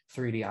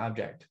 3D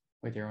object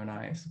with your own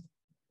eyes.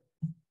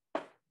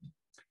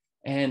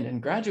 And in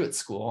graduate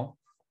school,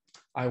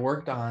 I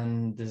worked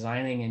on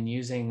designing and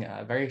using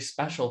a very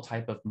special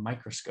type of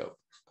microscope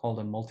called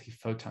a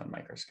multiphoton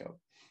microscope.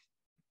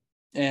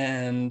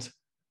 And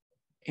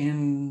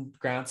in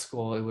grad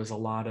school, it was a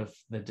lot of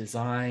the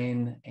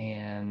design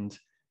and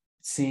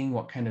seeing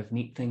what kind of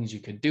neat things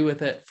you could do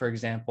with it. For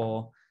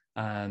example,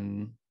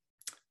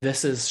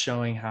 this is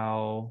showing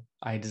how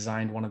I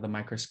designed one of the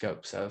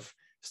microscopes, of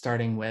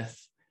starting with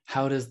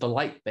how does the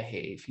light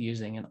behave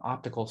using an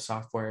optical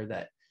software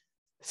that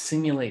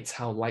simulates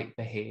how light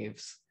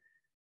behaves.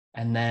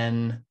 And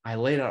then I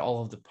laid out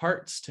all of the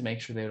parts to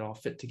make sure they would all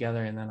fit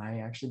together. And then I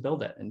actually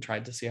built it and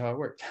tried to see how it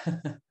worked.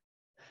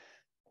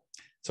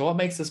 So what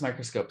makes this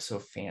microscope so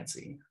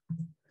fancy?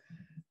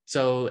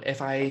 So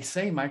if I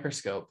say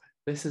microscope,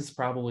 this is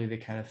probably the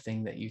kind of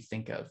thing that you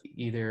think of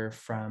either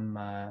from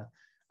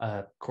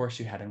a course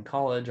you had in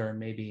college, or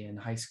maybe in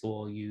high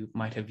school, you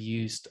might have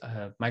used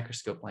a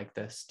microscope like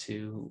this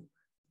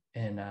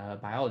in a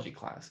biology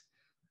class.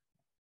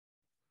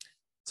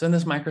 So in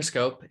this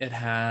microscope, it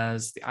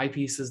has the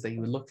eyepieces that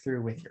you would look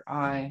through with your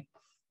eye,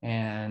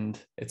 and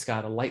it's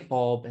got a light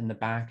bulb in the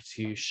back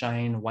to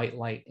shine white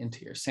light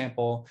into your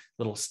sample,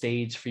 little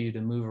stage for you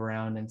to move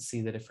around and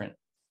see the different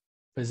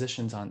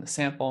positions on the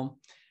sample,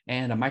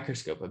 and a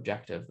microscope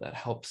objective that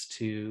helps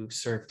to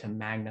serve to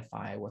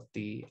magnify what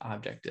the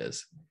object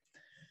is.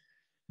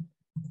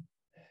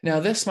 Now,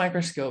 this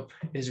microscope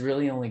is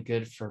really only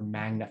good for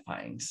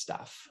magnifying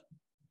stuff.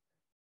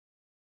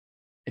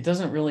 It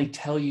doesn't really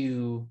tell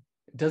you,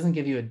 it doesn't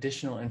give you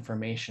additional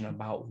information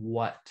about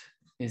what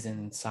is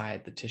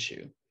inside the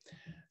tissue.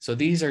 So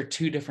these are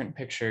two different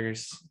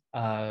pictures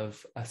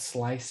of a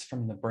slice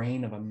from the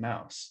brain of a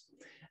mouse.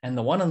 And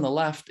the one on the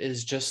left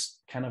is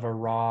just kind of a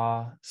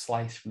raw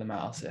slice from the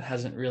mouse. It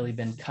hasn't really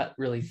been cut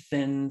really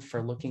thin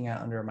for looking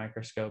at under a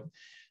microscope.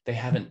 They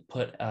haven't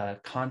put a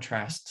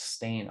contrast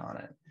stain on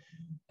it.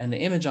 And the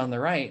image on the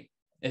right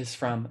is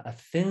from a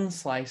thin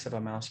slice of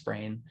a mouse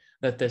brain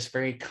that this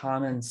very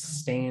common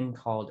stain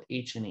called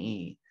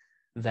H&E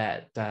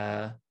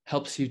that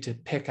helps you to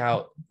pick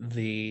out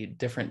the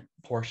different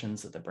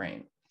portions of the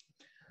brain.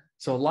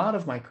 So a lot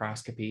of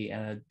microscopy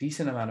and a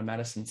decent amount of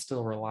medicine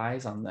still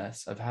relies on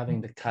this, of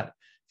having to cut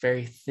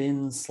very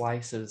thin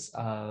slices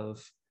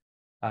of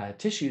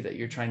tissue that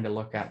you're trying to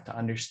look at to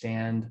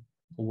understand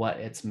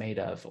what it's made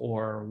of,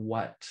 or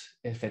what,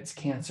 if it's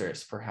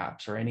cancerous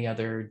perhaps, or any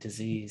other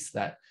disease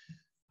that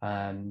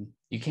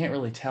you can't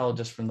really tell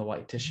just from the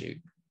white tissue,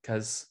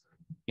 because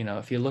you know,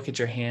 if you look at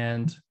your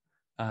hand,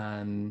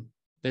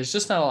 there's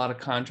just not a lot of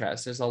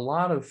contrast. There's a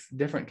lot of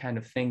different kind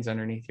of things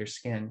underneath your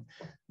skin,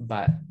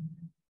 but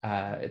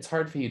it's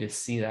hard for you to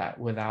see that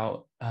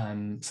without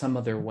some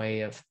other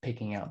way of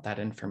picking out that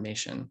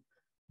information.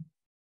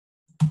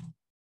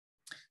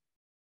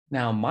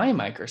 Now, my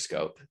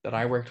microscope that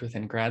I worked with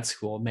in grad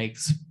school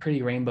makes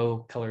pretty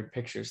rainbow colored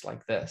pictures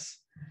like this.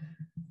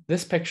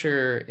 This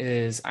picture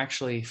is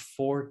actually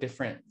 4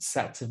 different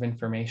sets of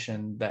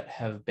information that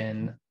have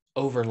been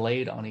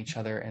overlaid on each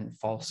other in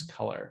false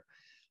color.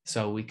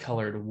 So we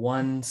colored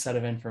one set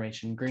of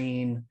information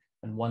green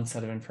and one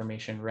set of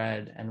information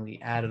red, and we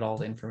added all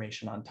the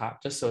information on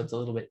top, just so it's a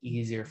little bit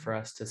easier for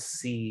us to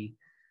see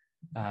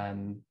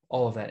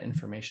all of that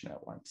information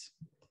at once.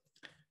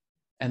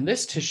 And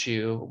this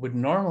tissue would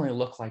normally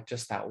look like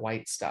just that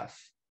white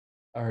stuff,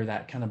 or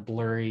that kind of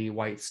blurry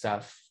white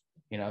stuff,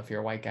 you know, if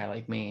you're a white guy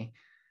like me,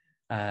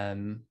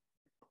 on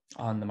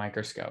the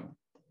microscope.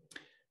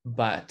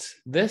 But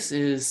this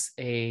is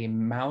a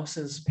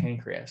mouse's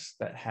pancreas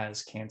that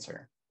has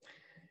cancer.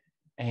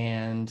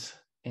 And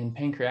in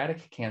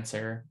pancreatic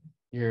cancer,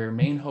 your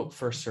main hope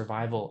for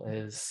survival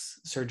is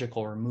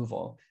surgical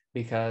removal,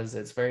 because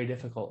it's very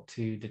difficult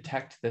to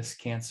detect this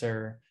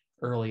cancer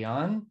early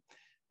on.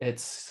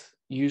 It's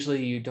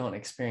usually you don't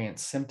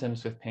experience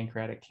symptoms with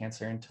pancreatic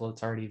cancer until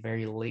it's already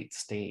very late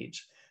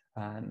stage.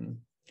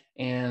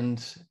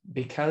 And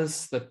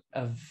because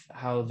of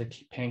how the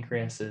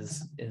pancreas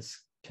is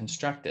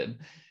constructed,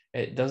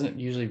 it doesn't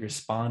usually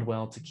respond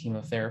well to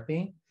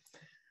chemotherapy.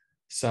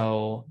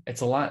 So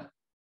it's a lot,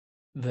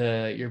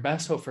 your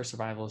best hope for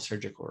survival is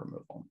surgical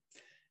removal.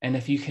 And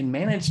if you can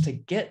manage to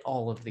get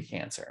all of the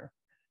cancer,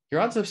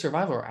 your odds of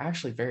survival are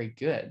actually very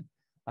good.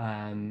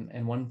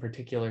 In one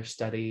particular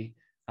study,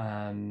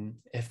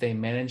 if they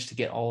managed to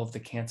get all of the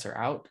cancer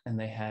out and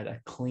they had a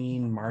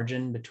clean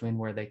margin between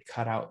where they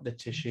cut out the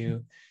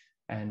tissue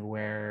and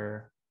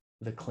where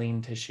the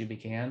clean tissue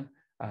began,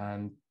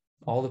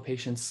 all the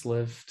patients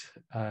lived,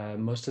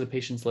 most of the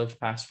patients lived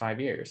past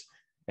 5 years.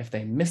 If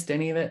they missed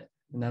any of it,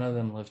 none of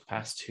them lived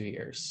past 2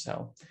 years.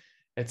 So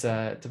it's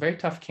a very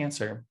tough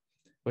cancer,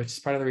 which is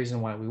part of the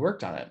reason why we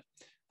worked on it.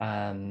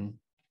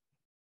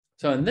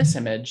 So in this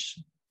image,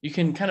 you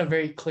can kind of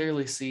very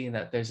clearly see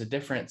that there's a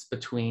difference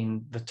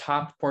between the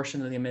top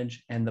portion of the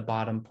image and the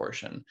bottom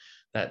portion,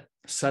 that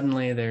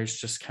suddenly there's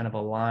just kind of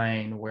a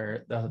line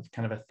where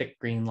kind of a thick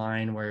green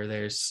line where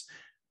there's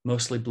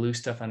mostly blue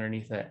stuff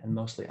underneath it and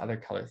mostly other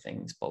color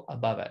things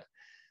above it.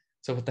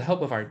 So with the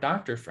help of our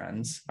doctor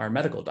friends, our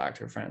medical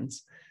doctor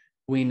friends,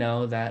 we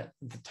know that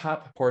the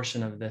top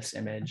portion of this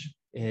image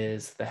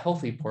is the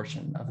healthy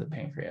portion of the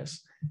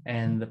pancreas,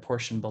 and the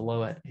portion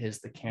below it is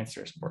the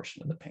cancerous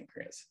portion of the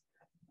pancreas.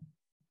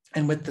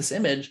 And with this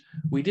image,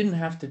 we didn't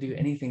have to do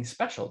anything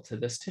special to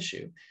this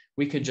tissue.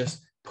 We could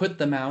just put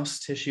the mouse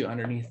tissue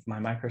underneath my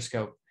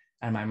microscope,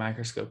 and my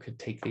microscope could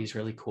take these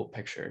really cool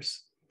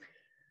pictures.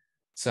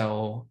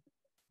 So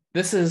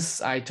this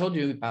is, I told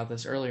you about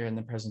this earlier in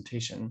the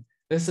presentation.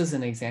 This is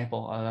an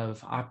example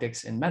of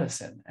optics in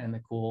medicine and the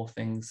cool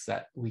things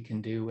that we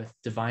can do with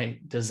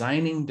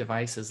designing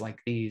devices like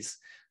these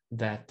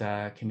that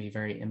can be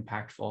very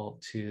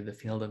impactful to the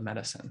field of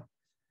medicine.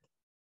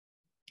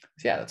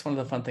 So yeah, that's one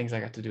of the fun things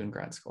I got to do in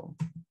grad school.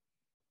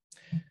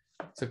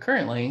 So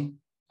currently,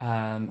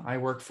 I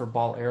work for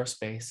Ball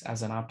Aerospace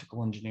as an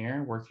optical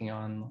engineer working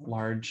on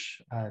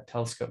large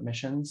telescope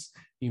missions.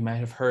 You might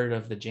have heard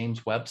of the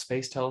James Webb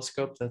Space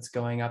Telescope that's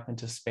going up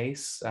into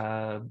space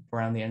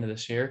around the end of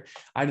this year.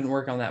 I didn't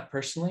work on that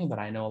personally, but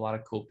I know a lot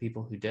of cool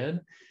people who did.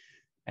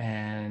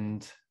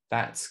 And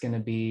that's going to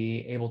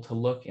be able to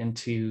look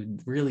into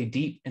really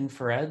deep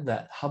infrared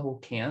that Hubble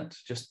can't,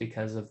 just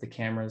because of the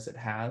cameras it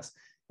has.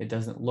 It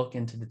doesn't look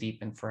into the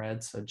deep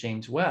infrared. So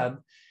James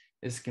Webb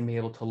is going to be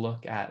able to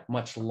look at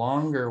much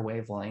longer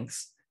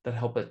wavelengths that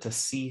help it to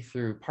see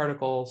through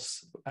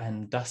particles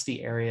and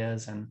dusty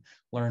areas and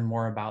learn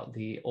more about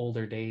the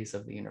older days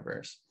of the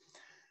universe.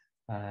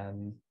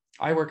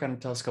 I work on a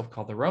telescope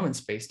called the Roman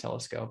Space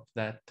Telescope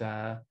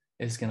that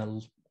is going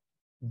to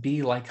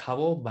be like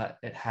Hubble, but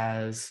it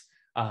has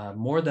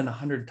more than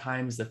 100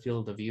 times the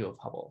field of view of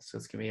Hubble. So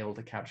it's going to be able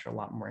to capture a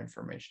lot more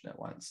information at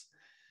once.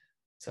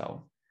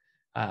 So,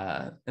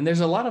 and there's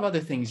a lot of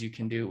other things you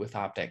can do with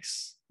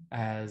optics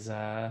as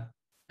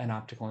an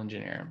optical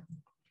engineer.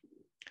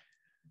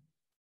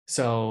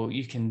 So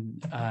you can,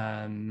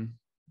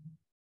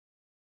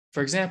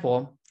 for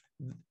example,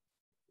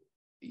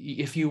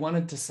 if you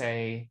wanted to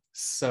say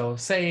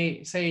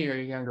you're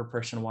a younger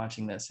person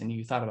watching this and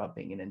you thought about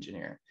being an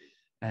engineer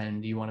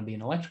and you want to be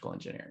an electrical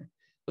engineer,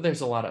 but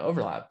there's a lot of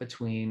overlap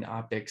between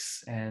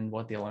optics and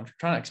what the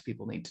electronics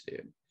people need to do.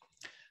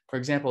 For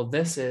example,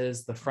 this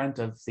is the front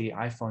of the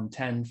iPhone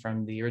 10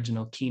 from the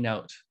original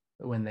keynote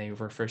when they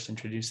were first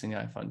introducing the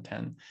iPhone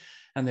 10.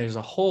 And there's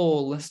a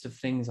whole list of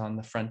things on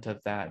the front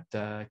of that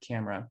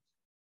camera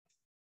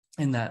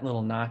in that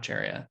little notch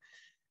area.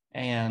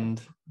 And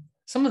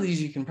some of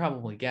these you can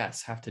probably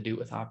guess have to do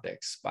with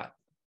optics, but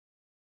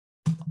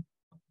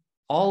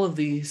all of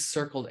these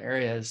circled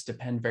areas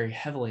depend very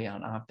heavily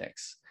on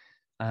optics.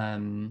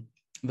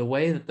 The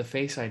way that the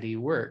Face ID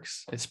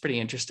works, it's pretty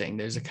interesting.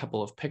 There's a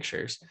couple of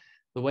pictures.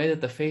 The way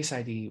that the Face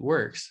ID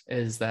works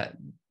is that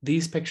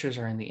these pictures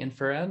are in the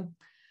infrared,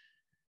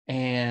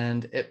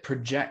 and it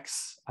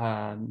projects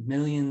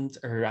millions,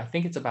 or I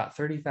think it's about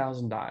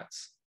 30,000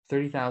 dots,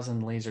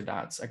 30,000 laser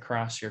dots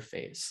across your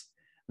face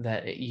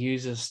that it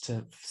uses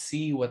to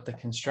see what the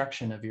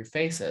construction of your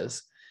face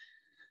is.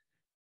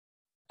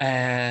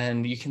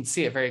 And you can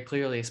see it very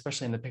clearly,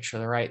 especially in the picture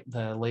on the right,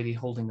 the lady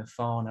holding the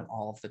phone and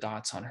all of the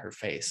dots on her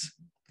face.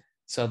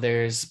 So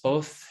there's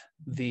both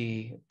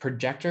the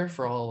projector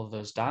for all of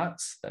those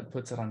dots that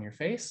puts it on your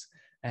face,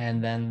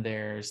 and then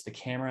there's the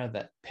camera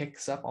that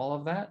picks up all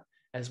of that,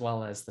 as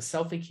well as the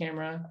selfie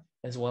camera,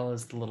 as well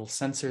as the little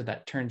sensor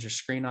that turns your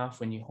screen off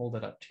when you hold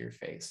it up to your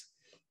face.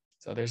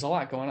 So there's a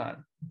lot going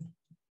on.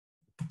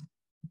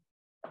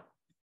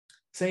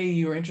 Say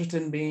you were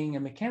interested in being a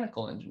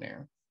mechanical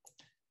engineer.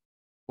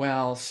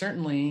 Well,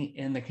 certainly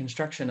in the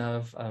construction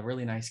of a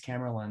really nice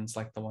camera lens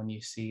like the one you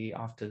see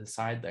off to the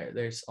side there,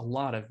 there's a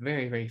lot of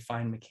very, very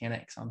fine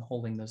mechanics on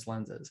holding those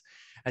lenses.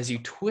 As you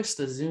twist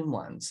a zoom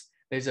lens,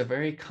 there's a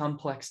very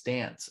complex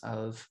dance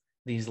of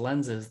these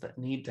lenses that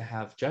need to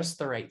have just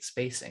the right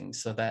spacing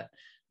so that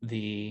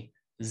the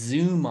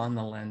zoom on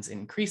the lens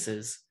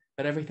increases,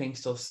 but everything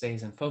still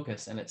stays in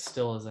focus and it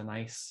still is a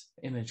nice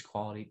image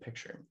quality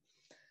picture.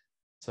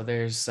 So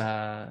there's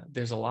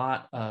a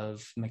lot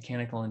of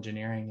mechanical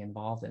engineering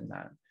involved in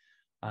that.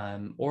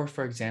 Or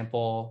for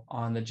example,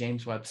 on the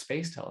James Webb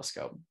Space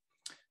Telescope,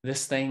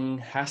 this thing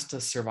has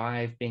to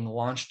survive being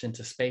launched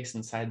into space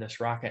inside this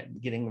rocket,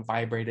 getting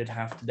vibrated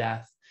half to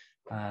death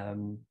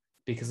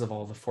because of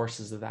all the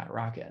forces of that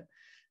rocket.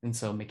 And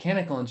so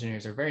mechanical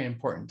engineers are very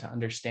important to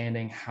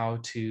understanding how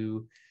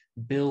to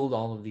build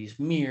all of these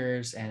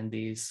mirrors and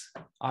these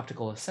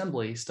optical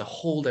assemblies to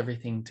hold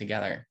everything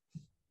together.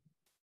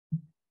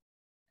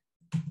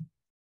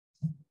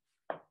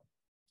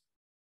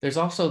 There's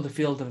also the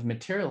field of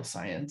material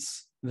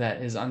science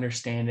that is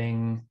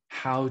understanding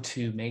how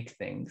to make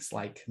things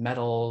like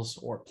metals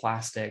or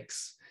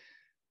plastics.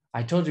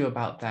 I told you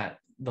about that,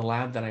 the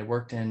lab that I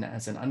worked in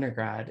as an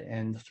undergrad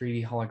in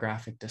 3D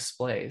holographic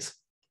displays.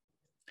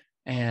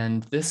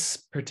 And this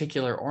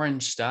particular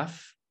orange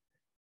stuff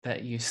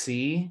that you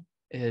see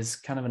is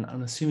kind of an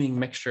unassuming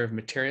mixture of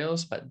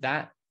materials, but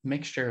that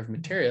mixture of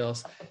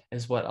materials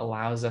is what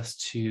allows us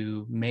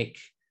to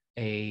make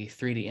a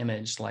 3D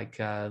image like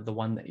the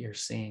one that you're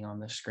seeing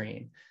on the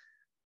screen.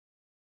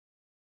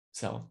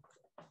 So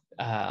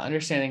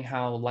understanding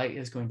how light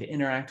is going to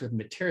interact with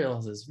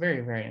materials is very,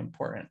 very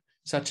important,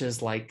 such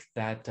as like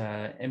that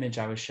image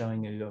I was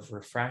showing you of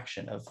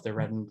refraction of the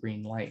red and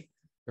green light,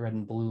 the red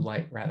and blue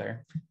light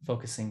rather,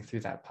 focusing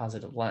through that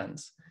positive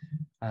lens.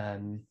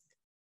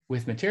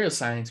 With material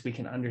science, we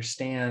can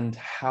understand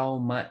how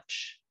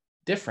much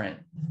different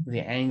the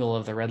angle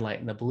of the red light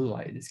and the blue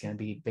light is going to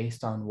be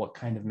based on what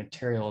kind of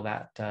material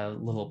that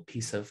little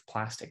piece of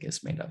plastic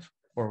is made of,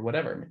 or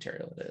whatever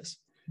material it is.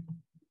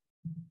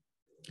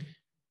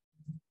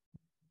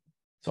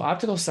 So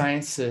optical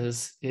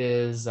sciences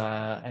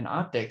and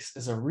optics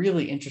is a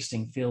really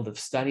interesting field of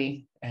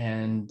study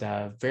and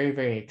very,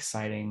 very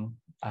exciting,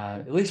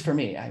 at least for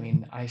me. I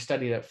mean, I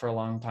studied it for a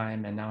long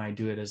time and now I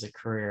do it as a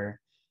career.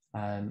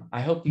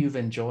 I hope you've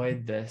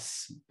enjoyed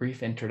this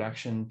brief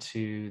introduction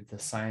to the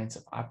science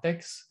of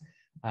optics.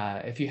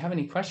 If you have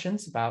any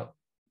questions about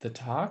the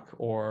talk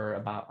or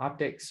about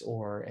optics,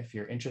 or if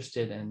you're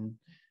interested in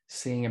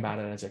seeing about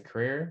it as a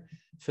career,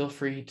 feel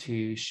free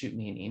to shoot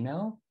me an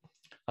email.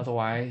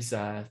 Otherwise,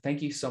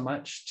 thank you so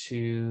much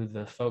to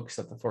the folks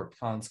at the Fort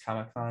Collins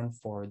Comic-Con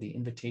for the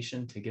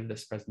invitation to give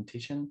this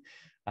presentation.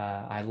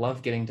 I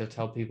love getting to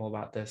tell people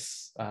about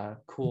this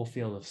cool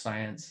field of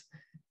science,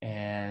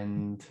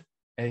 and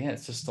yeah,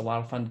 it's just a lot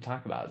of fun to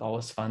talk about. It's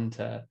always fun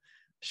to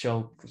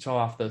show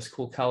off those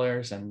cool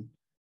colors and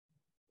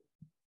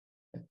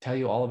tell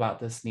you all about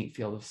this neat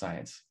field of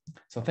science.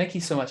 So thank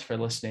you so much for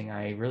listening.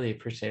 I really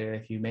appreciate it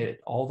if you made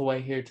it all the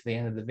way here to the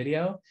end of the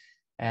video.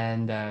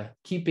 And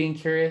keep being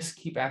curious,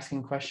 keep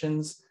asking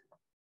questions,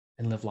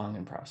 and live long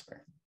and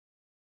prosper.